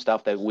that's some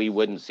stuff that we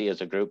wouldn't see as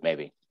a group,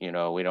 maybe, we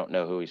don't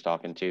know who he's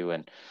talking to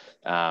and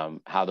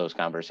how those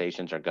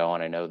conversations are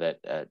going. I know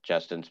that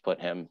Justin's put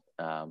him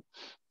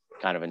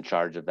kind of in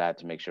charge of that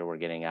to make sure we're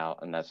getting out.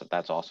 And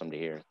that's awesome to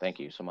hear. Thank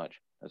you so much.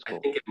 That's cool.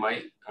 I think it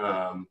might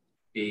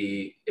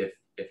be,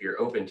 if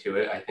you're open to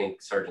it, I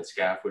think Sergeant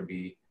Scaff would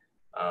be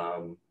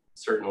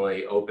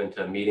certainly open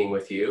to meeting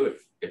with you.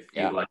 If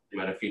you'd like him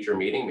at a future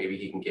meeting, maybe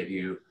he can give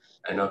you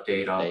an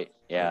update on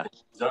yeah.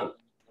 done.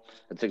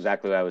 That's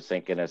exactly what I was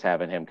thinking, is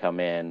having him come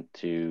in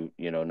to,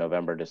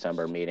 November,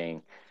 December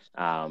meeting,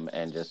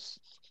 and just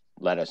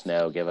let us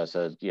know, give us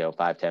a,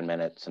 5-10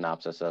 minute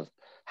synopsis of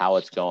how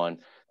it's going,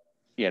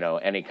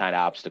 any kind of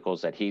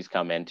obstacles that he's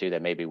come into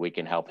that maybe we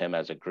can help him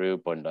as a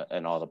group,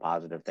 and all the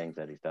positive things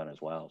that he's done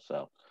as well.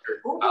 So.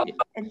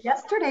 And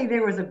yesterday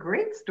there was a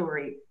great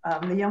story.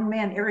 The young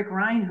man, Eric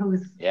Ryan,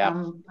 whose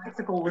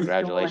bicycle was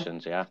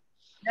congratulations, stolen.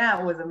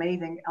 That was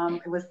amazing.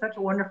 It was such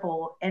a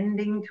wonderful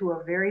ending to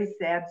a very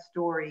sad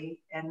story,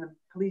 and the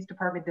police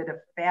department did a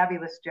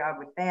fabulous job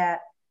with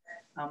that.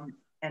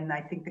 And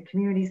I think the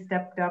community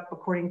stepped up.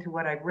 According to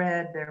what I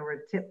read, there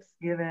were tips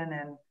given,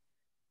 and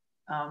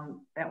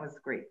that was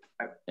great.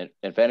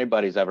 If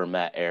anybody's ever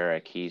met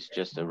Eric, he's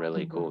just a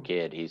really cool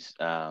kid. He's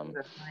a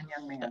fine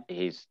young man.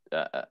 He's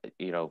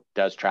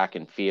does track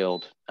and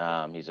field.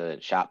 He's a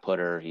shot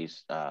putter.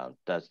 He's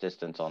does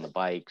distance on the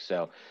bike.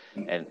 So,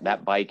 and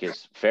that bike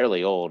is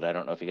fairly old. I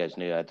don't know if you guys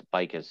knew that the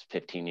bike is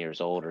 15 years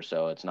old or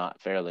so. It's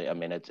not fairly. I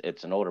mean,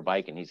 it's an older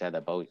bike, and he's had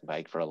that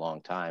bike for a long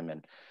time.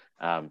 And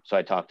so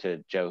I talked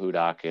to Joe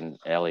Hudak, and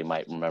Ellie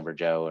might remember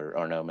Joe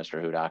or know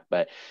Mr. Hudak,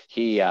 but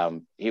he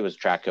was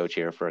track coach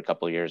here for a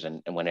couple of years.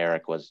 And when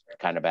Eric was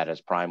kind of at his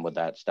prime with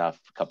that stuff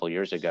a couple of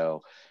years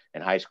ago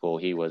in high school,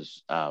 he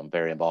was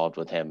very involved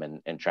with him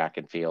in track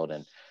and field.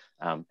 And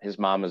his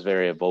mom is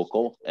very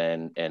vocal,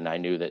 and I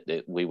knew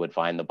that we would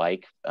find the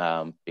bike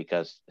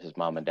because his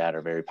mom and dad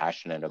are very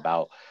passionate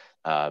about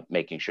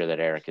making sure that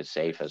Eric is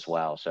safe as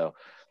well. So,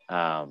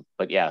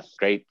 but yeah,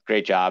 great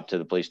job to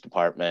the police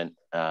department.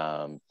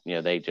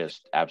 They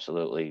just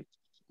absolutely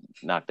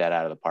knocked that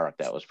out of the park.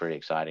 That was pretty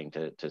exciting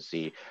to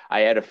see.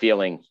 I had a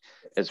feeling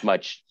as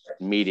much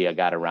media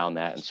got around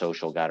that and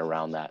social got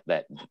around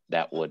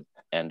that would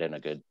end in a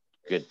good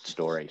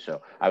story.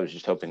 So I was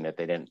just hoping that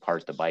they didn't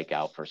part the bike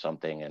out for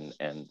something,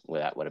 and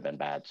that would have been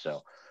bad.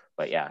 So,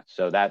 but yeah,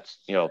 so that's,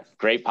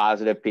 great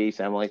positive piece.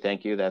 Emily,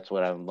 thank you. That's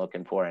what I'm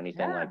looking for.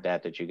 Anything like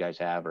that you guys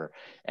have, or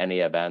any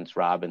events,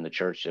 Rob, in the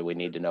church that we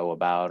need to know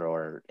about,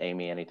 or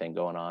Amy, anything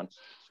going on?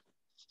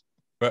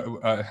 But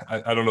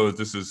I don't know if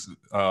this is,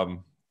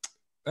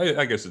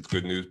 I guess it's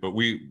good news, but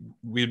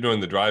we're doing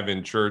the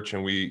drive-in church,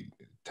 and we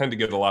tend to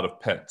get a lot of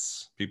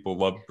pets. People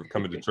love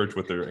coming to church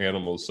with their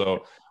animals.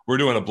 So we're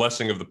doing a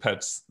blessing of the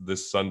pets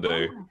this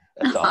Sunday.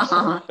 That's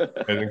awesome.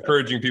 And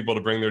encouraging people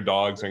to bring their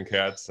dogs and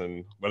cats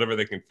and whatever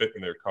they can fit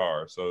in their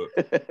car. So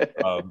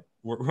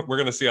we're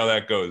going to see how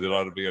that goes. It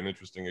ought to be an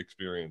interesting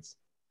experience.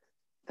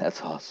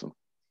 That's awesome.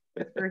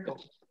 That's very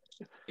cool.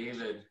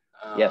 David,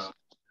 yes.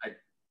 I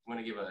want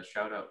to give a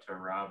shout out to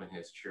Rob and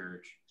his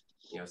church.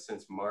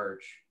 Since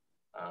March,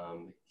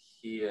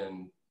 he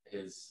and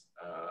his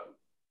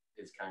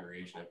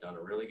congregation have done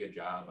a really good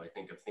job, I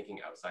think, of thinking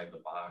outside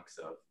the box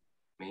of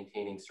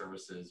maintaining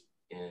services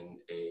in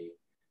a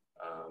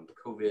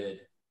COVID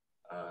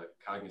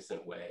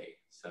cognizant way.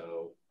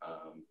 So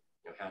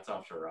hats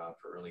off to Rob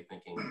for really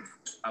thinking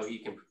how he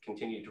can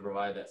continue to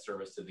provide that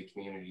service to the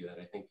community that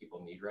I think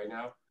people need right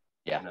now.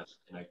 Yeah.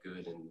 In a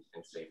good and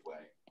safe way.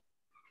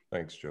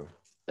 Thanks, Joe.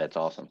 That's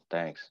awesome.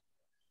 Thanks.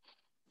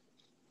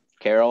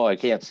 Carol, I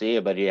can't see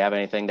you, but do you have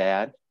anything to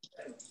add?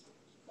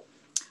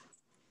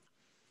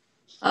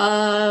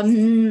 Not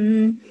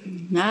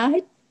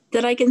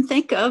that I can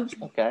think of.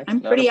 Okay.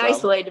 I'm pretty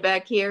isolated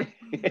back here.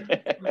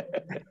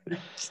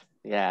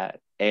 Yeah.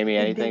 Amy,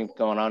 anything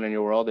going on in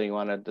your world that you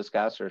want to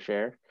discuss or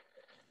share?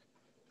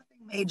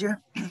 Nothing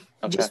major. Okay.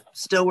 Just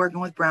still working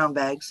with Brown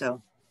Bag.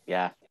 So.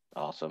 Yeah.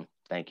 Awesome.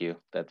 Thank you.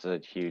 That's a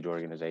huge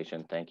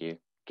organization. Thank you.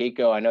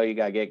 Kiko, I know you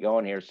got to get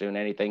going here soon.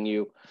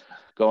 Anything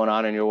going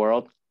on in your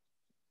world?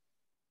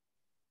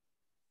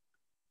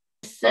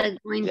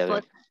 Going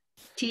for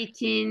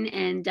teaching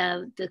and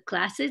the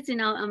classes,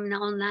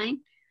 online.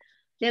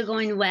 They're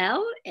going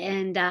well.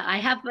 And I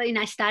have,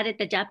 I started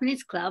the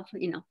Japanese club,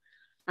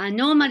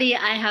 normally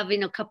I have,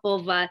 a couple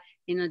of, the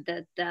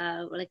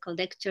what I call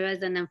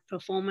lecturers and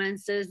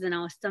performances,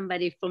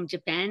 somebody from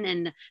Japan,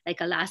 and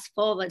like last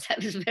fall I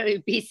was very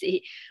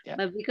busy,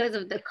 but because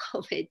of the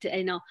COVID,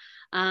 a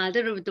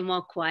little bit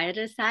more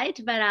quieter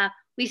side, but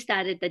we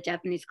started the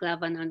Japanese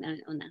club on a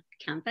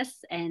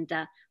campus, and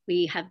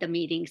we have the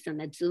meetings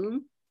on a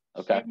Zoom.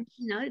 Okay. And,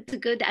 it's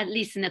good, at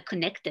least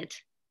connected.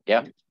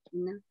 Yeah.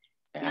 Yeah.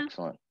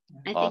 Excellent.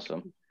 I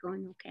awesome. think it's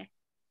going okay.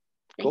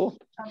 Cool.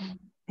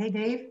 Hey,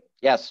 Dave.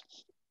 Yes.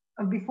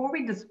 Before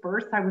we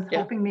disperse, I was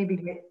hoping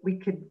maybe we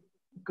could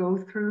go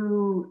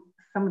through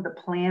some of the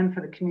plan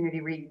for the community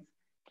reads.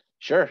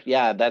 Sure.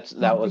 Yeah, that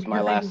was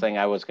my last thing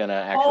I was going to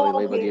actually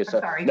leave with you.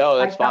 So sorry. No,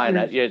 that's fine.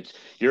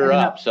 You're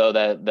up. So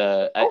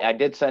I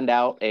did send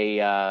out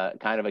a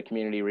kind of a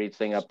community reads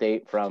thing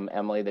update from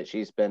Emily that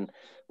she's been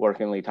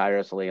working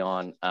tirelessly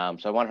on.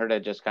 So I want her to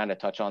just kind of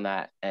touch on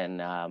that,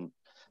 and I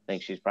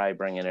think she's probably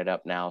bringing it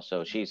up now.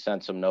 So she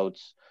sent some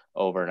notes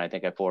over, and I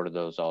think I forwarded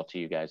those all to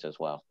you guys as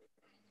well.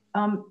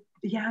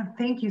 Yeah,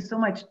 thank you so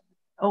much.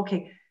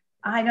 Okay,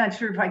 I'm not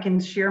sure if I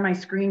can share my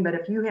screen, but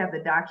if you have the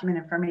document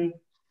in front of me,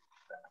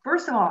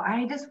 first of all,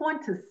 I just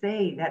want to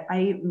say that I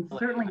am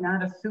certainly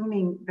not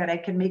assuming that I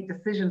can make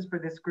decisions for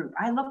this group.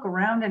 I look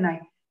around and I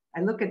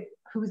look at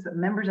who's the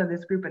members of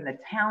this group and the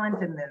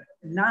talent and the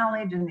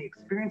knowledge and the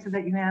experiences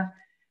that you have.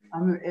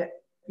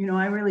 You know,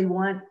 I really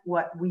want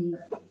what we,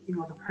 you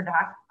know, the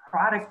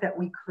product that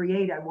we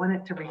create, I want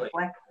it to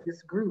reflect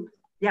this group.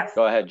 Yes.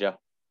 Go ahead, Joe.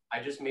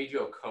 I just made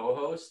you a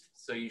co-host,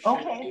 so you should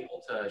be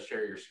able to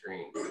share your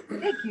screen.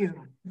 Thank you.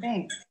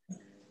 Thanks.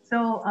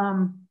 So,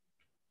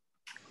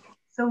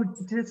 so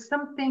just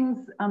some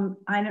things,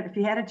 I don't, if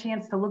you had a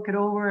chance to look it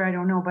over, I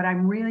don't know, but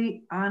I'm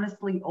really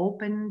honestly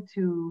open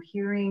to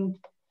hearing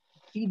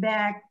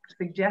feedback,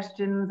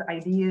 suggestions,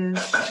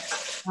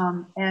 ideas,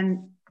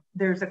 and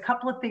there's a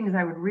couple of things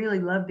I would really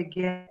love to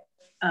get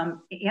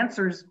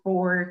answers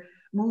for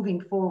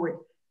moving forward.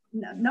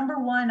 Number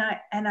one,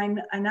 I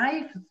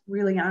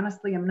really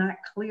honestly am not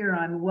clear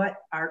on what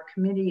our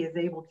committee is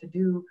able to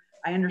do.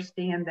 I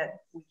understand that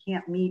we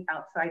can't meet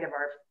outside of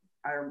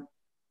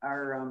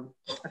our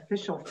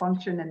official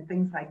function and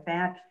things like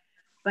that.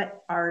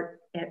 But are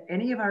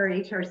any of our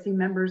HRC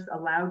members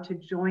allowed to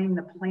join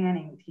the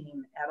planning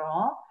team at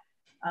all?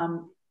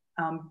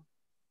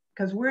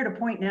 Because we're at a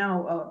point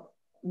now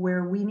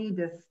where we need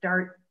to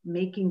start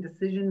making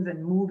decisions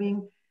and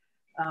moving.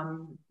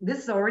 This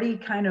is already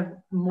kind of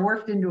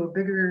morphed into a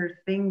bigger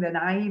thing than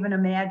I even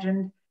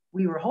imagined.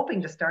 We were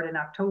hoping to start in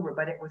October,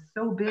 but it was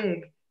so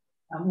big,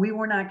 we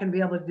were not going to be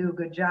able to do a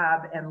good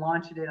job and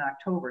launch it in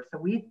October. So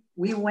we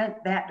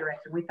went that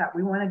direction. We thought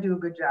we want to do a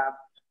good job,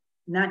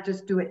 not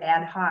just do it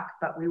ad hoc,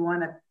 but we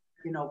want to,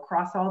 you know,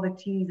 cross all the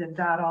T's and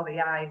dot all the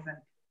I's and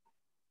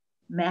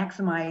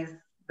maximize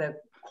the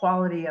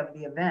quality of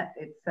the event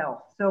itself.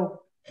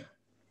 So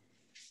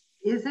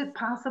is it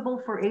possible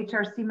for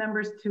HRC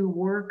members to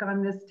work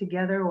on this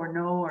together or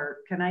no, or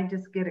can I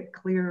just get it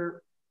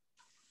clear?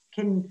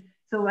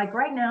 So like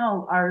right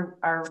now,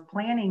 our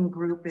planning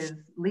group is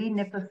Lee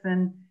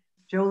Nicholson,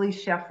 Jolie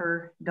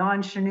Sheffer,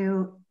 Dawn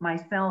Chanu,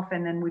 myself,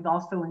 and then we've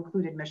also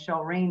included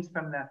Michelle Rains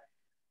from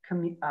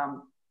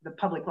the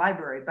public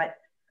library. But,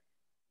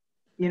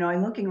 you know,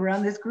 I'm looking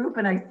around this group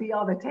and I see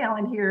all the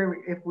talent here.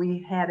 If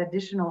we had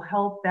additional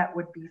help, that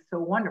would be so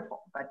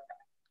wonderful. But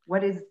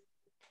what is...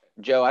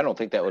 Joe, I don't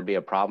think that would be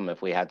a problem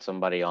if we had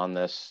somebody on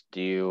this.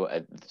 Do you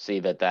see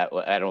that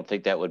I don't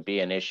think that would be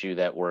an issue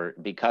that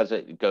because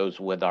it goes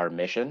with our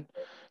mission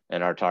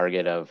and our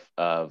target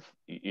of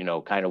you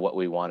know, kind of what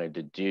we wanted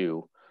to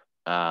do.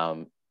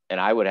 And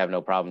I would have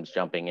no problems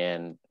jumping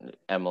in,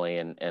 Emily,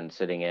 and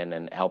sitting in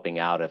and helping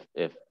out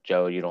if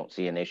Joe, you don't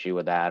see an issue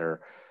with that,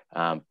 or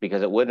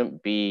because it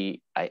wouldn't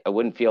be, I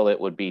wouldn't feel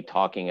it would be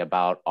talking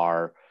about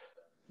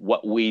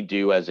what we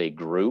do as a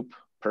group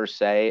per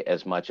se,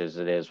 as much as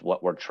it is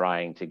what we're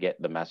trying to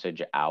get the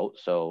message out.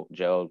 So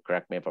Joe,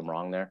 correct me if I'm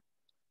wrong there.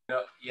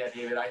 No, yeah,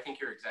 David, I think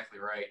you're exactly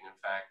right. And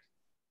in fact,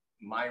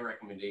 my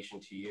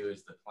recommendation to you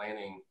is the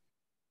planning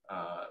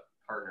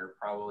partner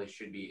probably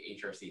should be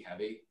HRC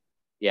heavy.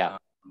 Yeah.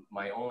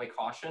 My only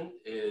caution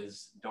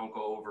is don't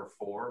go over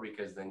 4,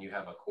 because then you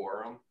have a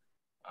quorum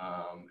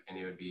and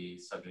it would be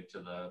subject to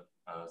the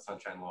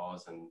sunshine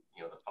laws and,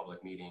 you know, the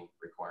public meeting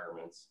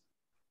requirements.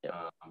 Yep.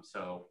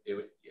 So it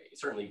would,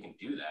 certainly you can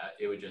do that.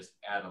 It would just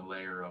add a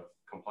layer of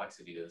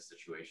complexity to the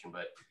situation.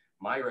 But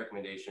my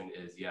recommendation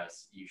is,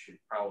 yes, you should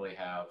probably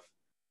have,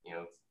 you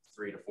know,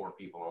 3 to 4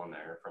 people on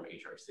there from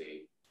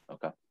HRC.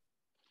 Okay.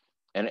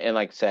 And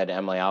like I said,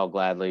 Emily, I'll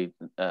gladly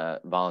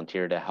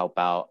volunteer to help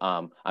out.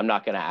 I'm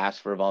not going to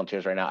ask for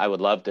volunteers right now. I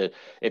would love to,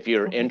 if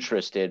you're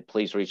interested,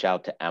 please reach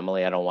out to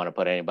Emily. I don't want to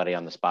put anybody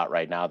on the spot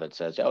right now that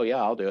says, oh yeah,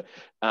 I'll do it.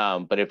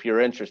 But if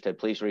you're interested,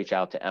 please reach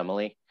out to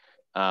Emily.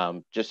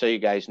 Just so you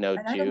guys know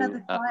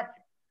too.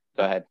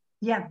 Go ahead.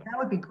 Yeah, that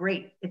would be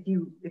great. If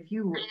you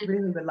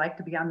really would like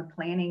to be on the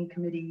planning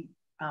committee,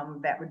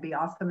 that would be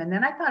awesome. And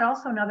then I thought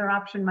also another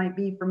option might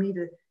be for me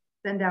to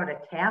send out a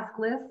task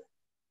list,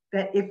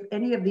 that if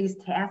any of these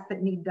tasks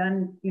that need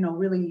done, you know,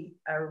 really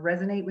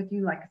resonate with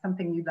you, like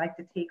something you'd like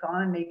to take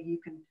on, maybe you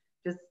can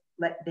just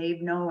let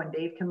Dave know and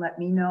Dave can let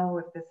me know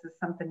if this is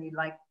something you'd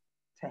like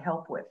to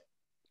help with.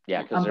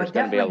 Yeah, because there's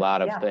going to be a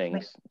lot of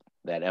things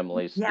that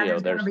Emily's, yeah, you know,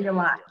 there's going to be a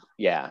lot.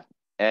 Yeah.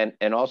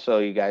 And also,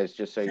 you guys,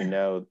 just so you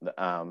know,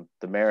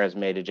 the mayor has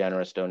made a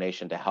generous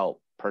donation to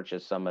help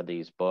purchase some of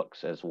these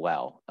books as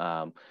well.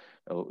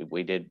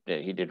 He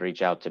did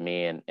reach out to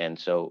me, and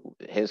so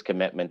his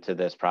commitment to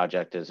this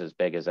project is as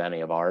big as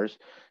any of ours,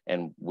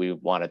 and we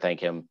want to thank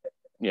him,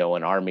 you know,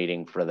 in our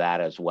meeting for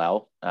that as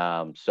well.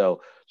 So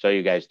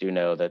you guys do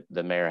know that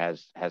the mayor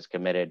has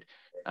committed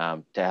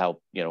to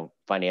help, you know,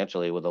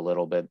 financially with a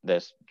little bit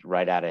this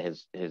right out of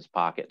his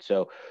pocket.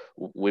 So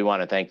we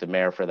want to thank the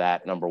mayor for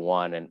that, number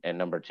one, and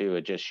number two,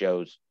 it just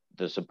shows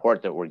the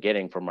support that we're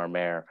getting from our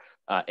mayor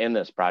in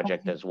this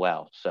project as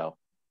well. So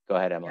go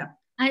ahead, Emily.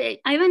 I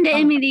wonder,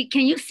 Emily,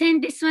 can you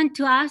send this one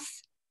to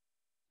us?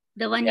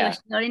 The one you're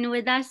sharing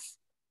with us?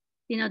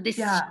 You know, this.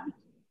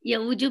 Yeah,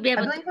 would you be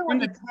able to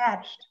send it?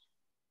 Attached.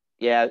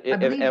 Yeah,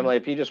 Emily,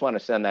 if you just want to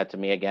send that to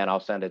me again,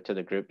 I'll send it to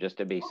the group just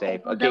to be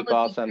safe. Okay,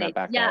 I'll send that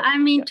back. Yeah,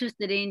 I'm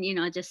interested in, you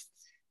know, just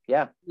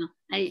Yeah. No,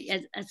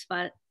 as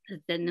far as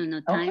the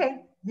time.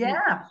 Okay.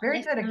 Yeah.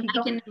 Very good, I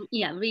Akiko.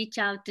 can reach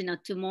out,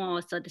 to more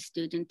also the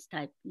students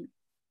type.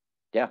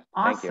 Yeah.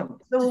 Thank you. Awesome.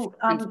 So,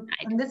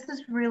 and this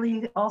is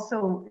really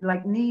also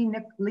like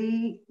Nick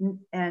Lee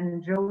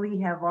and Jolie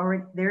have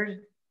already,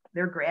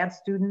 they're grad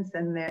students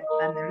and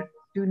their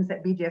students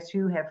at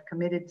BGSU have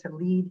committed to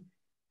lead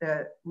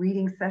the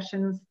reading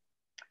sessions.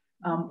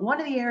 One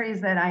of the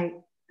areas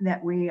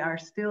that we are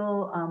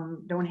still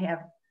don't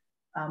have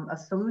a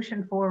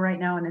solution for right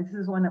now, and this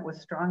is one that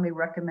was strongly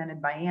recommended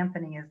by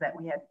Anthony, is that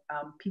we had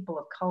people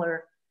of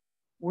color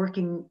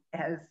working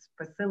as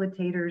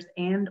facilitators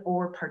and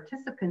or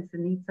participants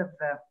in each of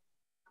the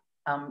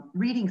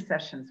reading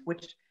sessions,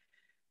 which,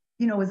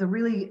 is a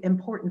really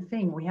important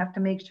thing. We have to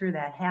make sure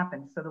that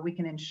happens so that we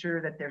can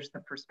ensure that there's the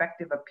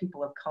perspective of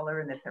people of color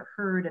and that they're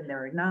heard and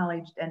they're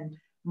acknowledged. And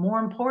more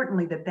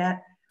importantly,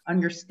 that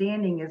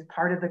understanding is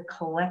part of the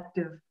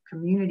collective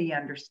community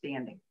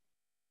understanding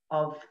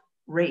of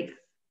race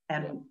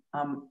and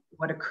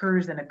what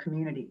occurs in a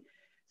community.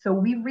 So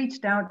we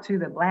reached out to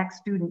the Black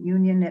Student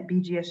Union at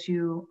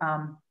BGSU,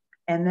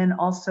 and then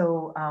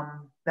also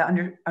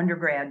the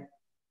undergrad.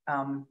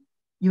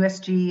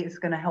 USG is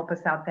going to help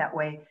us out that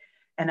way.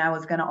 And I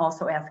was going to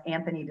also ask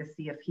Anthony to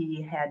see if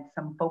he had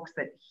some folks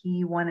that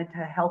he wanted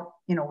to help,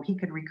 he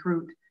could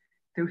recruit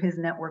through his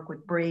network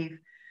with Brave.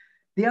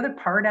 The other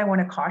part I want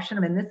to caution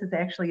him, and this is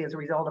actually as a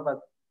result of a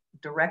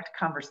direct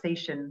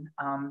conversation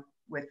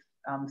with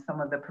some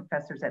of the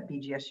professors at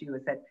BGSU,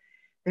 is that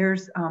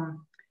there's, and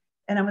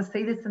I'm going to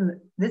say this,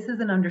 this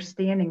is an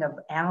understanding of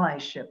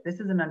allyship. This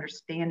is an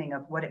understanding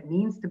of what it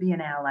means to be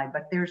an ally,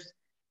 but there's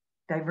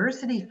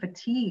diversity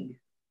fatigue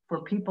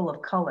for people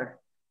of color.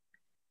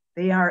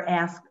 They are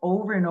asked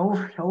over and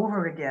over and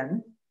over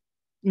again,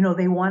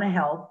 they want to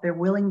help, they're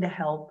willing to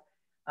help,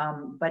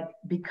 but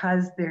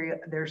because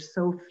there's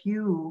so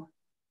few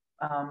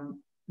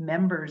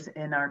members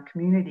in our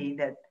community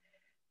that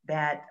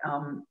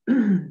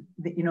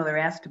they're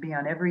asked to be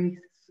on every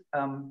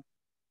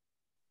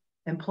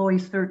employee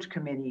search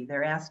committee.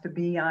 They're asked to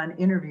be on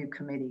interview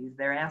committees.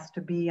 They're asked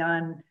to be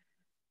on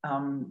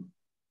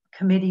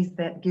committees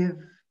that give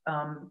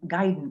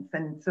guidance.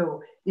 And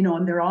so,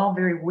 and they're all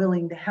very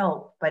willing to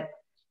help, but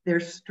they're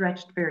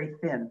stretched very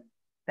thin.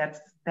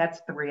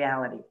 That's the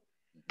reality.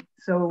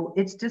 So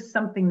it's just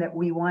something that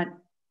we want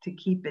to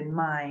keep in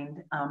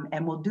mind,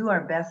 and we'll do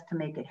our best to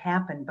make it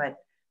happen, but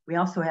we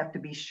also have to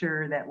be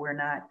sure that we're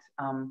not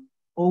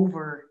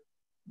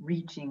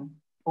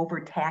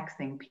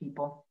overtaxing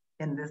people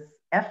in this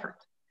effort.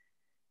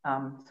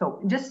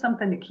 So just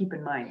something to keep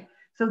in mind.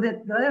 So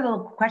the little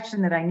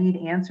question that I need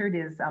answered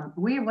is,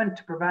 we want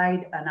to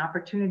provide an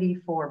opportunity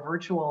for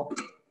virtual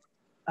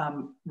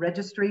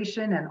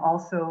registration and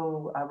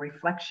also a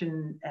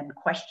reflection and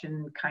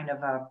question, kind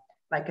of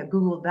like a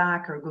Google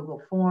Doc or a Google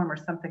form or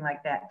something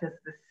like that. Does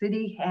the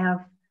city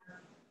have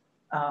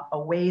a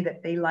way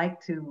that they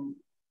like to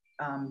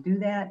do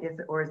that?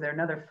 Or is there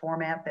another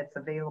format that's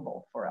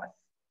available for us?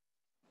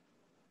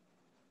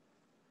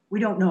 We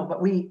don't know,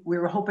 but we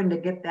were hoping to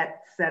get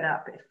that set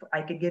up. If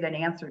I could get an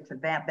answer to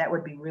that, that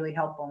would be really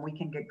helpful, and we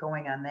can get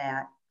going on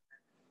that.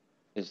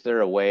 Is there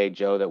a way,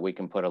 Joe, that we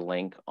can put a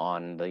link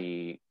on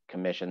the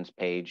commission's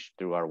page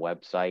through our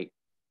website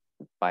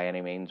by any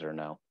means, or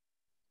no?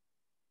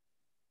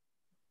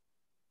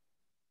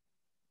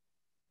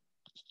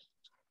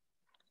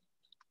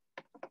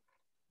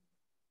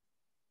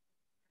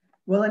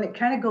 Well, and it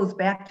kind of goes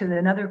back to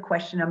another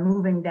question. I'm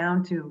moving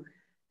down to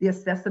the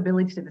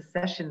accessibility to the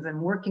sessions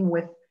and working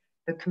with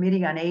the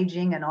Committee on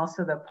Aging and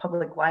also the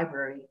public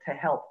library to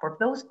help. For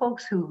those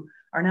folks who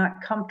are not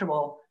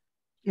comfortable,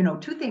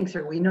 two things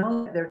here. We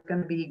know that there's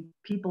going to be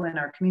people in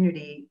our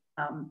community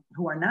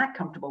who are not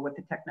comfortable with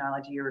the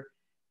technology, or,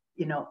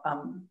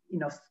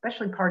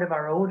 especially part of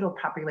our older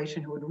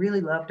population who would really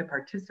love to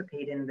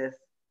participate in this.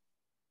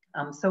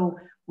 So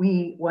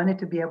we wanted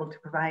to be able to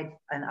provide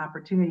an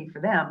opportunity for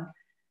them.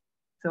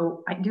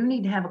 So I do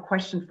need to have a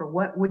question for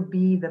what would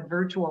be the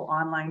virtual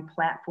online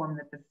platform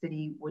that the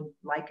city would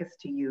like us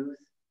to use.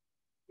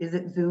 Is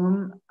it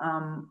Zoom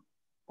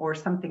or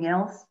something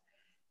else?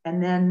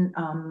 And then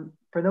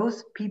for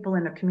those people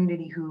in the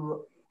community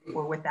who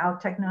are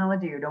without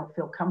technology or don't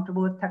feel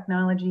comfortable with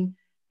technology,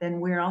 then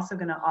we're also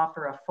going to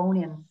offer a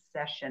phone-in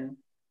session.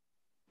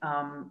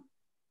 I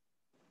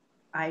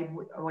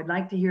would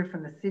like to hear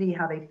from the city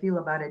how they feel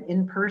about it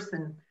in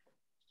person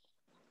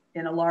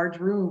in a large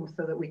room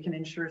so that we can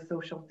ensure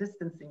social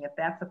distancing, if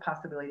that's a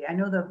possibility. I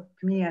know the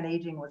Committee on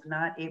Aging was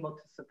not able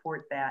to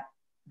support that.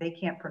 They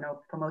can't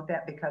promote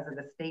that because of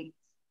the state's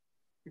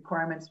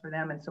requirements for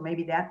them. And so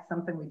maybe that's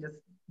something we just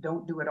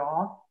don't do at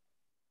all.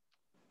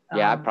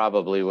 Yeah, I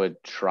probably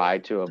would try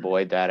to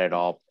avoid that at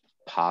all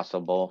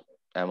possible,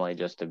 Emily,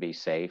 just to be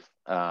safe.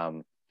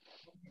 I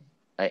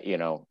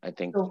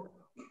think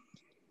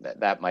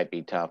that might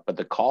be tough, but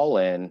the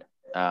call-in,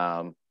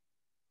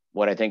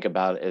 what I think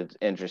about is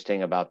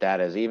interesting about that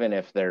is even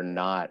if they're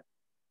not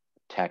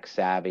tech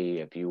savvy,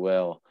 if you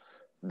will,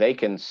 they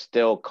can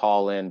still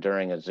call in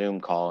during a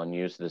Zoom call and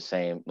use the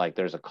same, like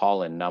there's a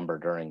call-in number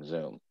during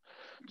Zoom.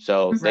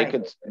 So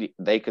Right.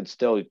 they could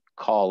still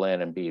call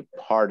in and be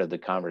part of the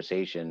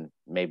conversation,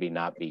 maybe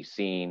not be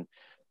seen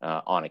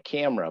on a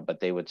camera, but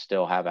they would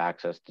still have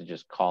access to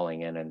just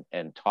calling in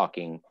and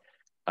talking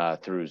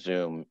through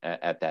Zoom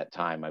at that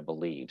time, I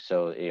believe.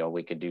 So, you know,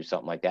 we could do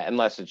something like that,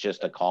 unless it's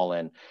just a call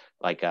in,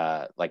 like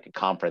a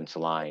conference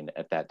line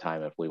at that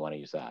time, if we want to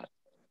use that.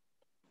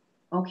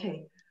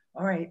 Okay.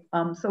 All right.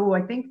 So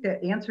I think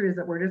the answer is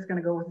that we're just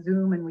going to go with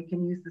Zoom, and we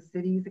can use the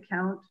city's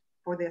account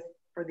for this,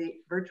 for the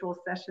virtual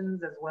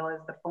sessions as well as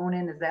the phone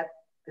in. Is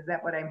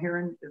that what I'm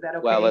hearing? Is that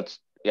okay? Well,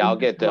 I'll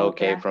get the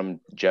okay that? from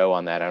Joe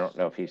on that. I don't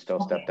know if he still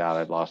Okay. stepped out.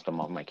 I'd lost him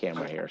on my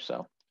camera here,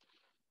 so.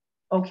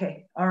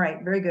 Okay. All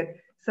right. Very good.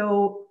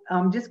 So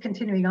just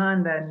continuing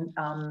on then,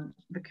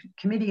 the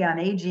Committee on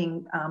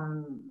Aging,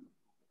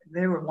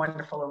 they were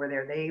wonderful over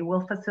there. They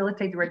will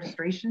facilitate the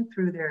registration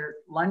through their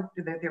lunch,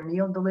 their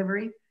meal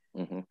delivery.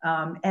 Mm-hmm.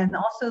 And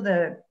also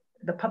the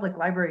public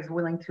library is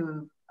willing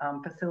to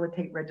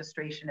facilitate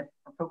registration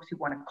for folks who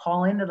want to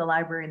call into the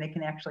library, and they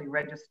can actually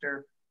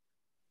register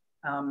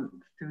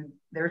through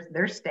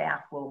their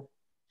staff will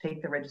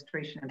take the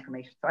registration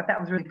information. So I thought I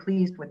was really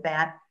pleased with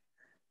that.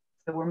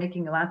 So we're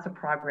making lots of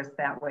progress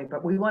that way,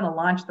 but we want to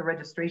launch the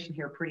registration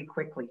here pretty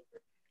quickly.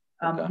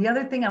 Okay. The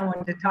other thing I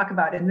wanted to talk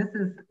about, and this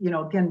is, you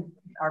know, again,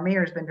 our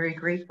mayor has been very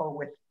grateful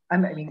with,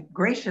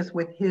 gracious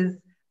with his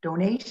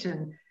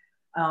donation.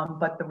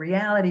 But the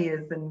reality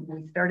is, and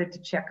we started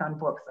to check on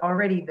books.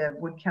 Already the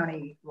Wood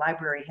County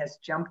Library has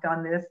jumped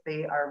on this.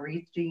 They are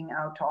reaching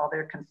out to all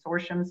their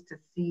consortiums to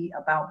see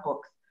about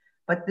books.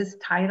 But this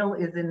title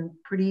is in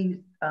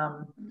pretty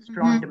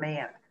strong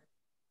demand.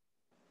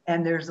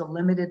 And there's a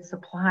limited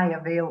supply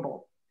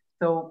available.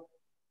 So,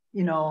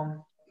 you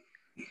know,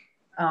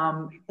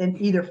 and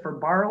either for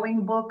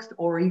borrowing books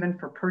or even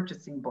for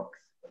purchasing books.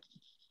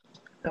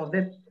 So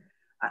that,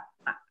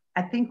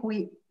 I think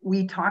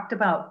we talked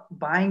about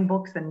buying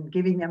books and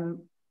giving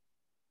them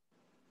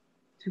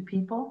to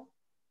people.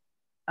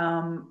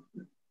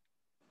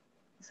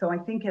 So I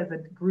think as a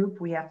group,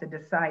 we have to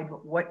decide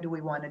what do we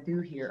want to do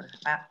here.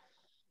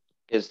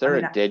 Is there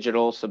a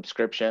digital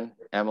subscription,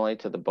 Emily,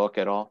 to the book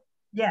at all?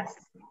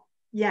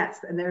 Yes,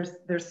 and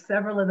there's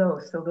several of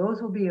those. So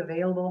those will be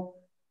available.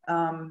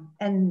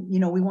 And you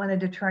know, we wanted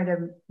to try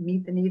to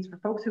meet the needs for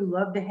folks who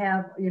love to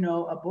have, you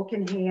know, a book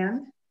in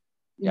hand.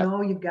 You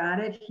know, you've got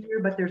it here,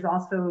 but there's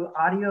also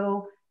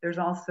audio. There's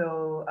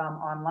also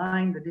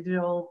online, the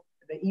digital,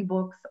 the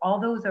ebooks. All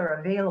those are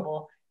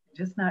available,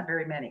 just not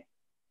very many.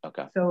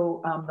 Okay.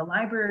 So the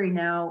library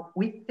now,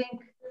 we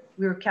think,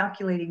 we were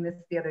calculating this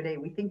the other day,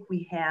 we think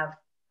we have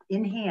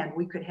in hand,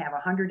 we could have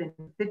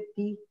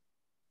 150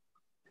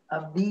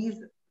 of these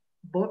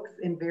books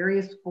in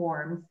various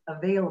forms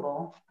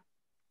available.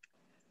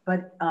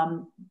 But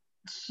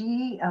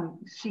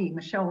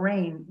Michelle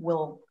Rain,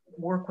 will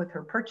work with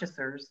her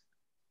purchasers,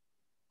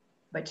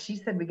 but she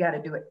said we got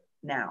to do it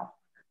now.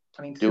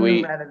 I mean,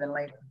 sooner rather than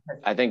later.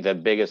 I think the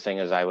biggest thing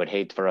is I would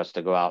hate for us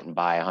to go out and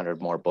buy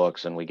 100 more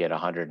books and we get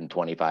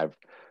 125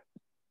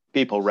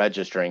 people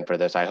registering for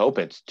this. I hope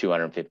it's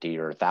 250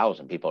 or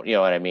 1,000 people, you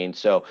know what I mean?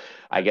 So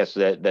I guess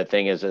the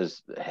thing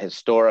is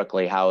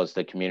historically, how has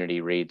the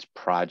Community Reads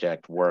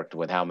project worked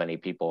with how many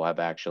people have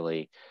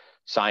actually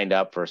signed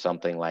up for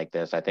something like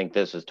this? I think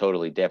this is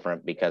totally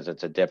different because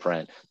it's a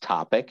different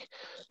topic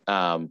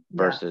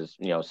versus,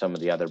 you know, some of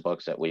the other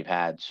books that we've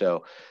had.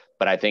 So,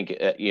 but I think,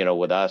 you know,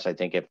 with us, I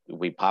think if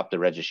we pop the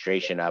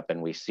registration up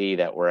and we see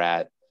that we're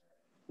at,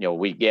 you know,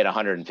 we get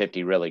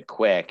 150 really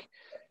quick,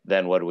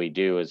 then what do we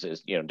do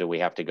is, you know, do we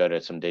have to go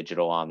to some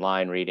digital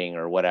online reading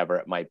or whatever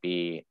it might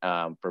be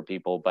for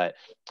people? But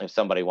if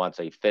somebody wants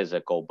a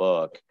physical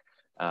book,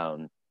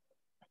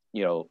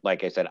 you know,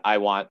 like I said,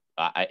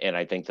 and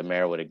I think the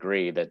mayor would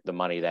agree that the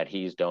money that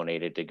he's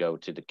donated to go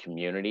to the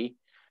community,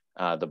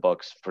 the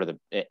books for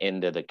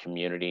into the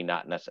community,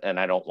 not necessarily, and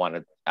I don't want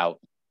to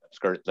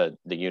outskirt the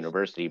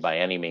university by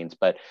any means,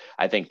 but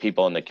I think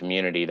people in the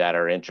community that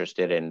are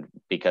interested in,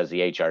 because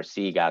the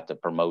HRC got the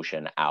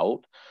promotion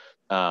out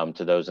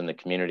to those in the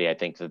community, I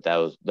think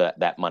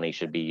that money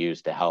should be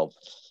used to help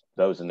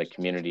those in the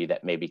community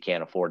that maybe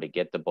can't afford to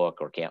get the book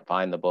or can't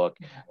find the book,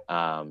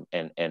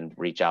 and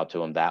reach out to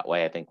them that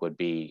way, I think would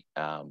be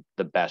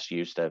the best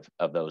use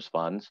of those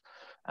funds.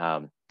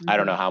 I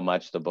don't know how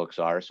much the books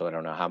are, so I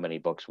don't know how many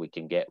books we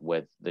can get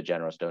with the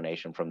generous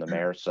donation from the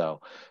mayor.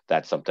 So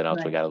that's something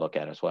else we got to look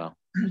at as well.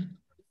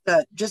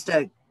 Just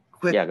a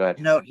quick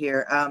note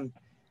here.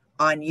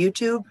 On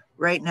YouTube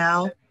right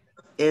now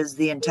is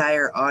the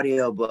entire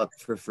audio book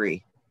for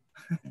free.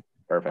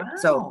 Perfect. Wow,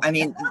 so I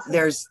mean,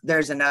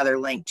 there's another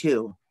link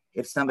too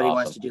if somebody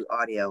wants to do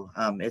audio.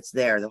 It's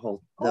there, the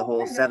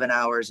whole 7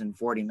 hours and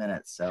 40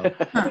 minutes. So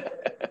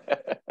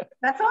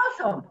that's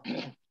awesome.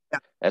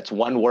 That's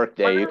one work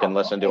day you can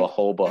listen to a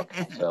whole book.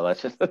 So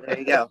let's just there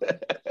you go.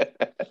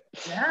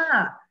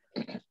 Yeah.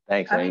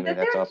 Thanks, Amy.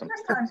 That's awesome.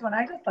 There's times when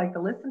I just like to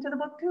listen to the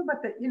book too,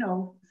 but you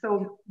know,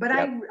 so, but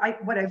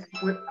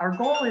our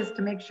goal is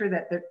to make sure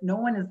that no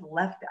one is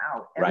left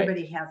out.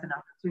 Everybody has an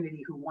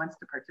opportunity who wants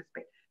to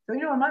participate.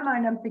 So, in my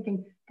mind, I'm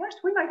thinking, gosh,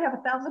 we might have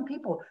 1,000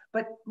 people.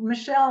 But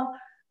Michelle,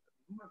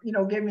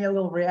 gave me a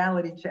little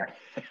reality check.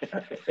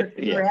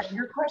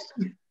 Your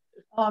question.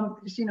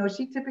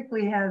 She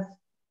typically has,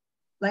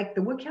 like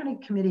the Wood County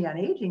Committee on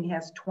Aging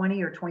has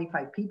 20 or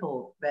 25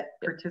 people that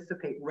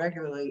participate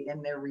regularly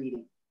in their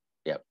reading.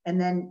 Yep. And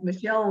then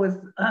Michelle was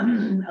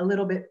a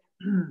little bit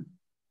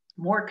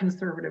more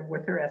conservative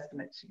with her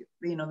estimates.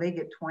 They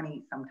get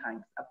 20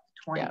 sometimes, up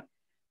to 20. Yeah.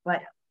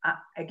 But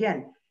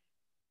again,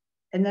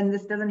 and then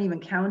this doesn't even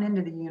count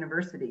into the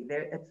university.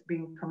 It's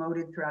being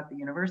promoted throughout the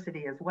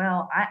university as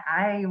well.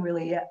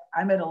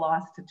 I'm at a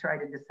loss to try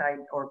to decide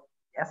or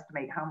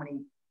estimate how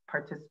many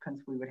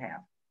participants we would have.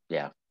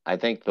 Yeah, I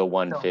think the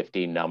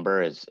 150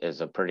 number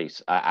is a pretty,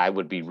 I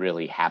would be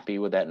really happy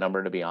with that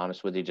number, to be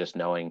honest with you, just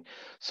knowing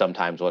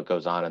sometimes what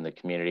goes on in the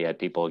community.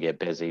 People get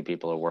busy,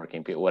 people are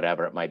working,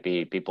 whatever it might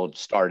be. People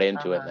start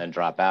into it and then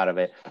drop out of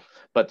it.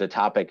 But the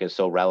topic is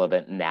so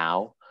relevant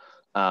now.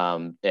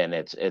 And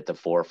it's at the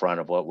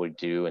forefront of what we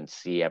do and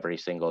see every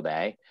single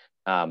day,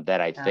 that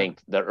I think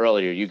the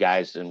earlier you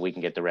guys, and we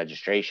can get the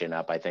registration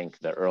up, I think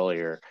the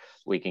earlier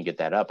we can get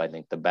that up, I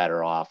think the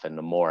better off and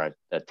the more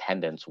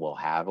attendance we'll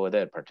have with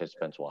it,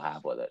 participants will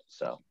have with it.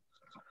 So,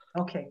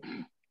 okay.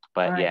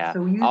 But yeah,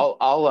 so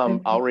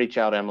I'll reach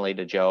out, Emily,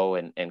 to Joe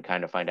and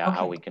kind of find out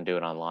how we can do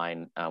it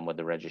online with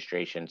the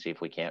registration. See if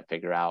we can't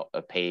figure out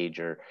a page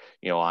or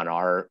on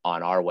our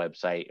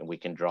website, and we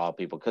can draw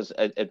people, because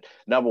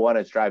number one,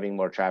 it's driving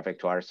more traffic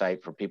to our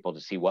site for people to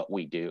see what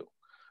we do,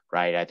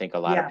 right? I think a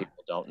lot of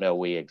people don't know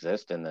we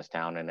exist in this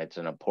town, and it's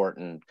an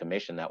important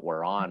commission that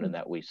we're on and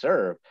that we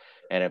serve.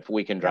 And if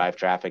we can drive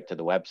traffic to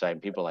the website,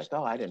 and people are like,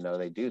 oh, I didn't know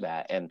they do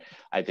that, and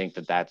I think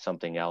that that's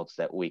something else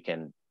that we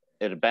can.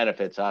 It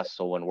benefits us.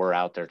 So when we're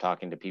out there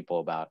talking to people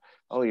about,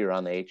 oh, you're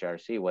on the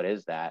HRC, what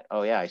is that?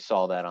 Oh yeah, I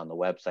saw that on the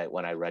website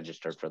when I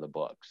registered for the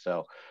book.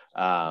 So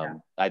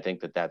I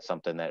think that that's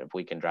something that if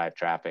we can drive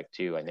traffic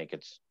to, I think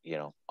it's,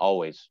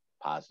 always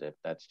positive.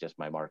 That's just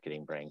my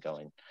marketing brain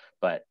going.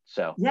 But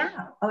so. Yeah,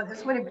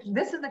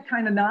 this is the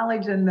kind of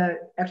knowledge and the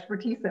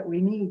expertise that we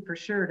need for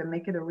sure to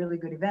make it a really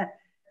good event.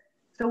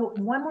 So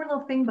one more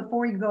little thing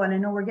before you go, and I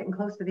know we're getting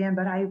close to the end,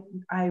 but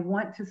I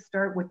want to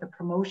start with the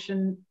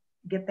promotion,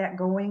 get that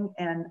going.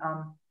 And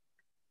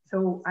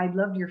so I'd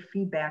love your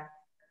feedback,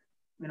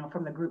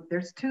 from the group.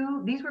 There's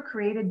two, these were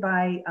created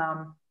by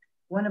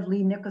one of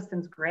Lee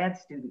Nicholson's grad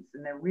students,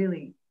 and they're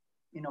really,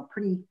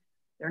 pretty,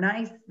 they're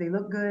nice, they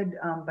look good.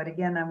 But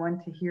again, I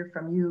want to hear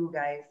from you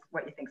guys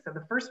what you think. So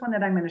the first one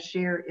that I'm going to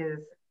share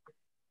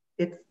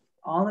it's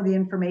all of the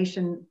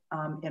information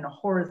in a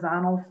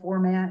horizontal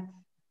format.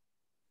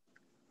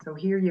 So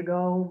here you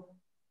go.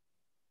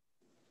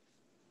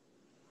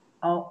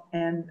 Oh,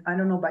 and I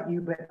don't know about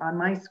you, but on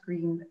my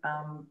screen,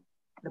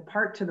 the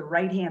part to the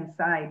right-hand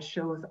side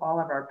shows all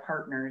of our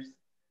partners.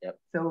 Yep.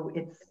 So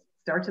it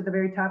starts at the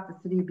very top, the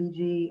City of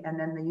BG, and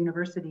then the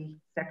university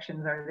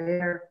sections are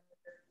there.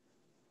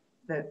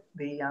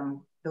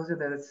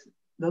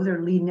 Those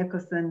are Lee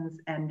Nicholson's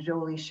and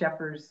Jolie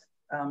Sheffer's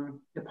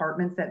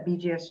departments at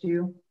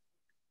BGSU.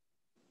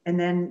 And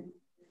then,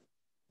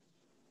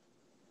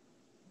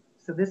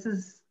 so this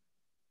is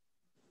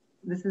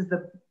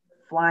the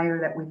flyer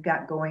that we've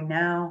got going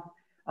now.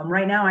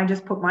 Right now, I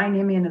just put my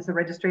name in as a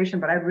registration,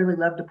 but I'd really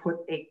love to put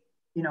a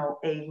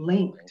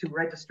link to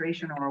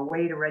registration or a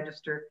way to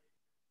register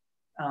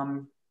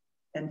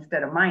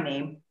instead of my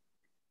name.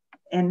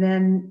 And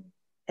then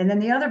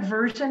the other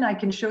version I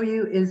can show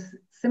you is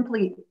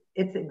simply,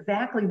 it's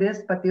exactly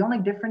this, but the only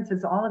difference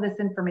is all of this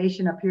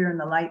information up here in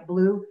the light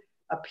blue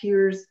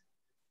appears,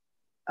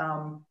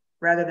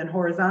 rather than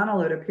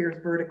horizontal, it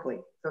appears vertically.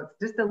 So it's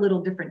just a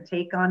little different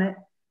take on it.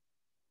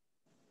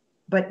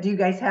 But do you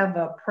guys have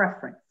a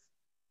preference?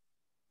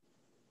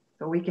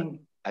 So we can.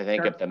 I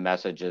think if the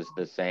message is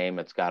the same,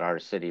 it's got our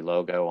city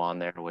logo on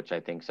there, which I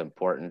think is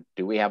important.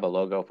 Do we have a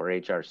logo for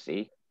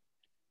HRC?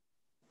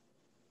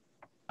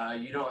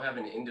 You don't have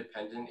an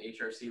independent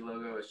HRC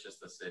logo, it's just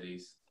the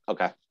city's.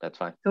 Okay, that's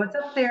fine. So it's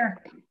up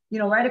there,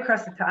 right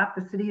across the top,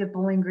 the City of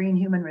Bowling Green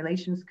Human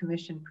Relations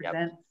Commission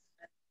presents.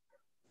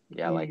 Yep.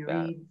 Yeah, I like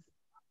that. Reads.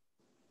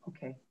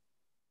 Okay.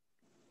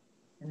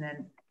 And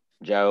then.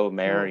 Joe,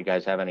 Mayor, you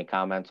guys have any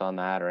comments on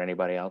that, or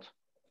anybody else?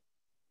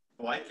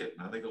 I like it.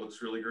 I think it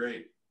looks really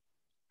great.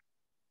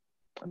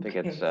 I think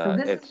it's so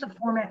this is the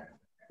format.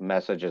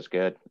 Message is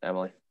good,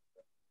 Emily.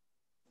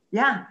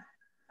 Yeah,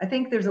 I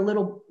think there's a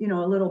little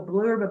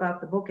blurb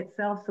about the book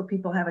itself, so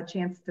people have a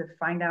chance to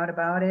find out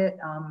about it.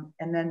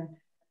 And then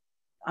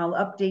I'll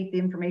update the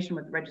information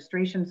with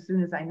registration as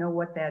soon as I know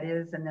what that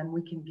is, and then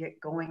we can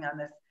get going on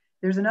this.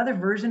 There's another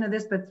version of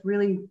this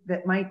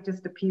that might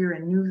just appear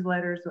in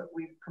newsletters that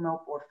we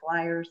promote or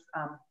flyers.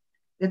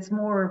 It's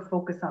more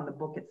focused on the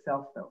book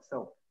itself, though.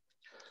 So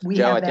we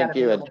Joe, have that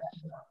available.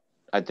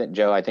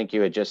 Joe, I think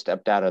you had just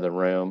stepped out of the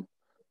room.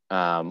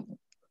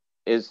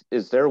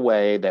 Is there a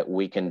way that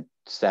we can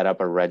set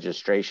up a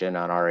registration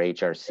on our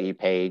HRC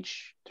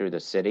page through the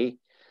city,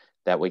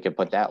 that we could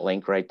put that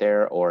link right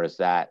there, or is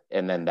that,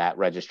 and then that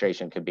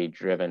registration could be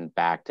driven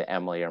back to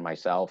Emily or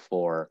myself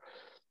for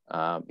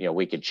you know,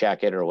 we could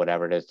check it or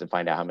whatever it is to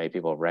find out how many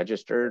people have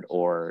registered,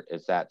 or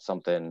is that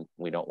something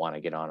we don't want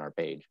to get on our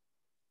page?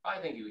 I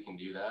think we can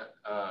do that.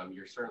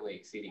 You're certainly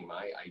exceeding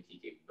my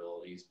IT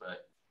capabilities,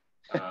 but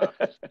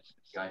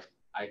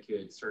I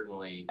could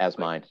certainly— As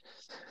mine.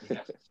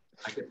 Yeah,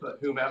 I could put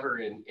whomever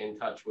in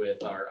touch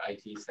with our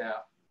IT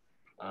staff.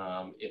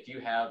 If you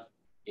have,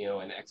 you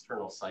know, an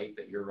external site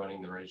that you're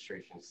running the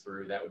registrations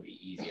through, that would be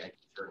easy. I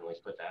could certainly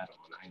put that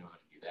on. I know how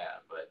to do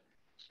that. But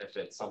if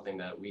it's something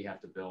that we have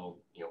to build,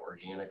 you know,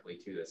 organically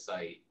to the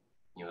site,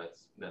 you know,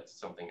 that's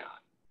something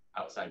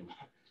outside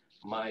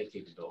my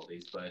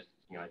capabilities. But,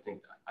 you know, I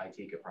think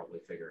IT could probably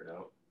figure it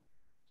out.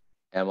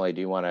 Emily,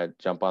 do you want to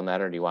jump on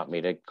that, or do you want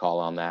me to call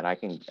on that? I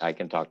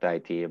can talk to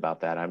IT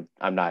about that.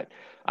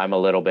 I'm a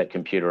little bit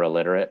computer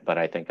illiterate, but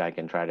I think I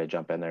can try to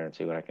jump in there and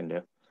see what I can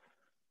do.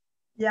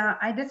 Yeah,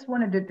 I just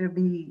wanted it to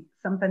be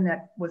something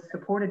that was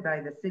supported by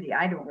the city.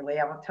 I don't really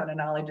have a ton of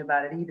knowledge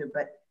about it either,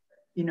 but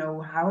you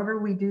know, however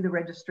we do the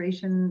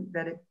registration,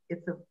 that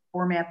it's a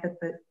format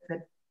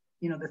that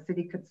you know, the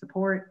city could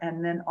support.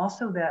 And then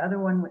also the other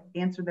one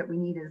answer that we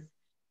need is,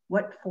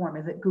 what form?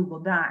 Is it Google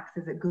Docs?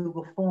 Is it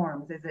Google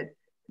Forms? Is it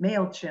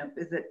MailChimp?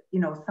 Is it, you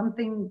know,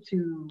 something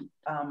to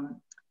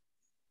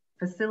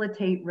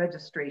facilitate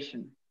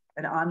registration,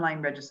 an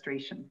online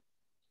registration?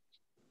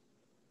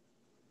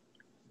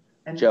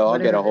 And Joe, I'll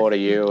get a hold of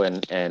you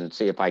and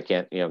see if I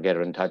can't, you know, get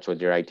in touch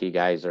with your IT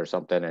guys or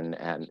something,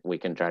 and we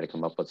can try to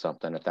come up with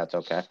something, if that's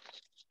okay.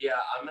 Yeah,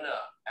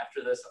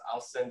 after this,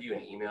 I'll send you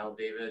an email,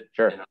 David.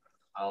 Sure. And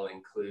I'll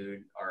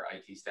include our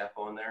IT staff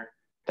on there.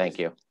 Thank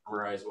you.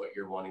 Summarize what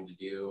you're wanting to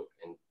do,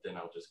 and then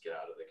I'll just get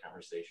out of the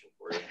conversation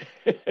for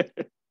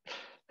you.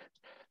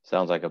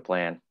 Sounds like a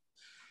plan.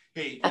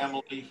 Hey,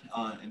 Emily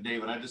and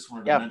David, I just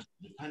wanted to mention,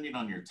 depending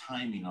on your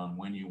timing on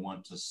when you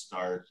want to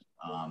start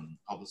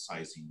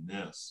publicizing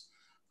this,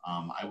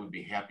 I would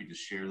be happy to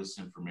share this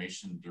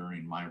information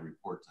during my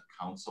report to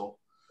council.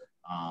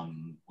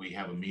 We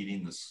have a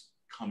meeting this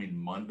coming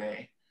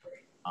Monday.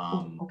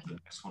 The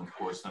next one, of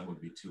course, then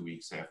would be 2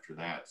 weeks after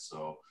that.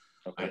 So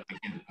again,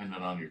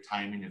 depending on your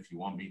timing, if you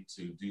want me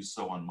to do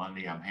so on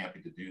Monday, I'm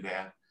happy to do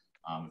that.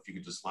 If you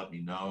could just let me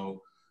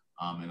know.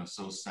 And if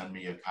so, send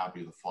me a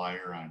copy of the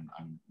flyer. I'm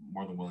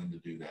more than willing to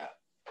do that.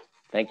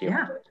 Thank you.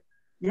 Yeah,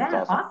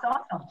 yeah,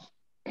 awesome.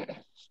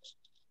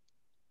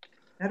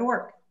 That'll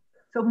work.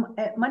 So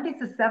Monday's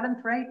the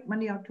 7th, right?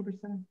 Monday, October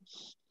 7th.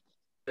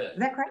 Is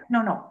that correct?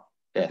 No.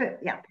 Yeah.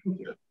 Yeah, thank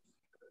you.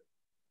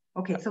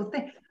 Okay, so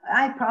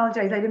I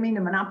apologize. I didn't mean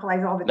to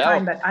monopolize all the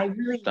time, but I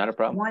really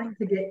wanted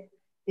to get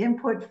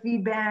input,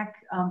 feedback.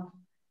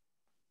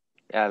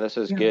 Yeah, this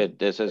is good.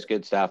 This is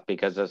good stuff,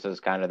 because this is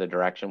kind of the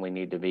direction we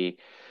need to be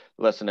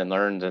listen and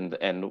learn,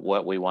 and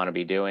what we want to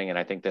be doing. And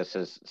I think this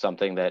is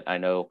something that I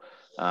know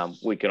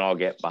we can all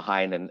get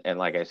behind. And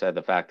like I said,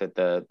 the fact that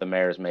the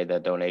mayor's made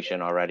that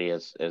donation already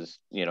is,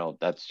 you know,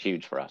 that's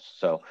huge for us.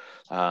 So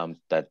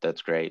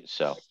that's great.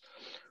 So,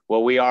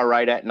 well, we are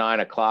right at 9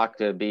 o'clock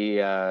to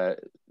be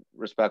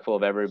respectful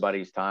of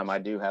everybody's time. I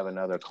do have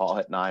another call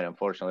at 9,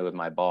 unfortunately, with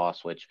my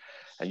boss, which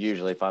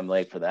usually if I'm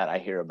late for that, I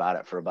hear about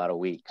it for about a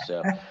week.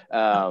 So,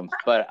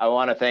 but I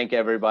want to thank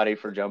everybody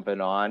for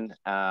jumping on.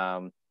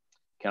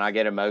 Can I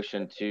get a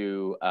motion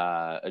to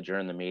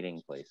adjourn the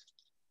meeting, please?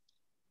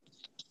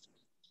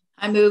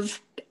 I move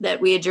that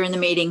we adjourn the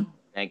meeting.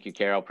 Thank you,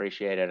 Carol.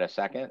 Appreciate it. A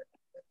second?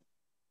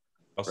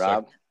 I'll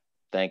Rob? second.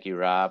 Thank you,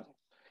 Rob.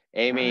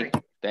 Amy,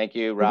 thank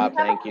you. Rob,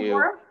 thank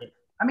you.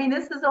 I mean,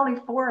 this is only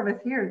 4 of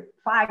us here,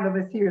 5 of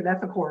us here.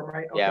 That's a quorum,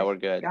 right? Okay. Yeah, we're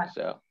good.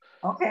 So.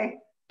 Okay.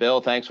 Bill,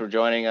 thanks for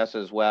joining us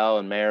as well.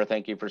 And Mayor,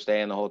 thank you for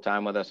staying the whole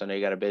time with us. I know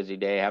you got a busy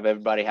day. Have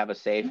everybody have a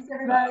safe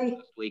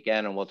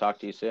weekend, and we'll talk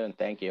to you soon.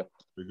 Thank you.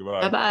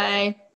 Goodbye. Bye-bye.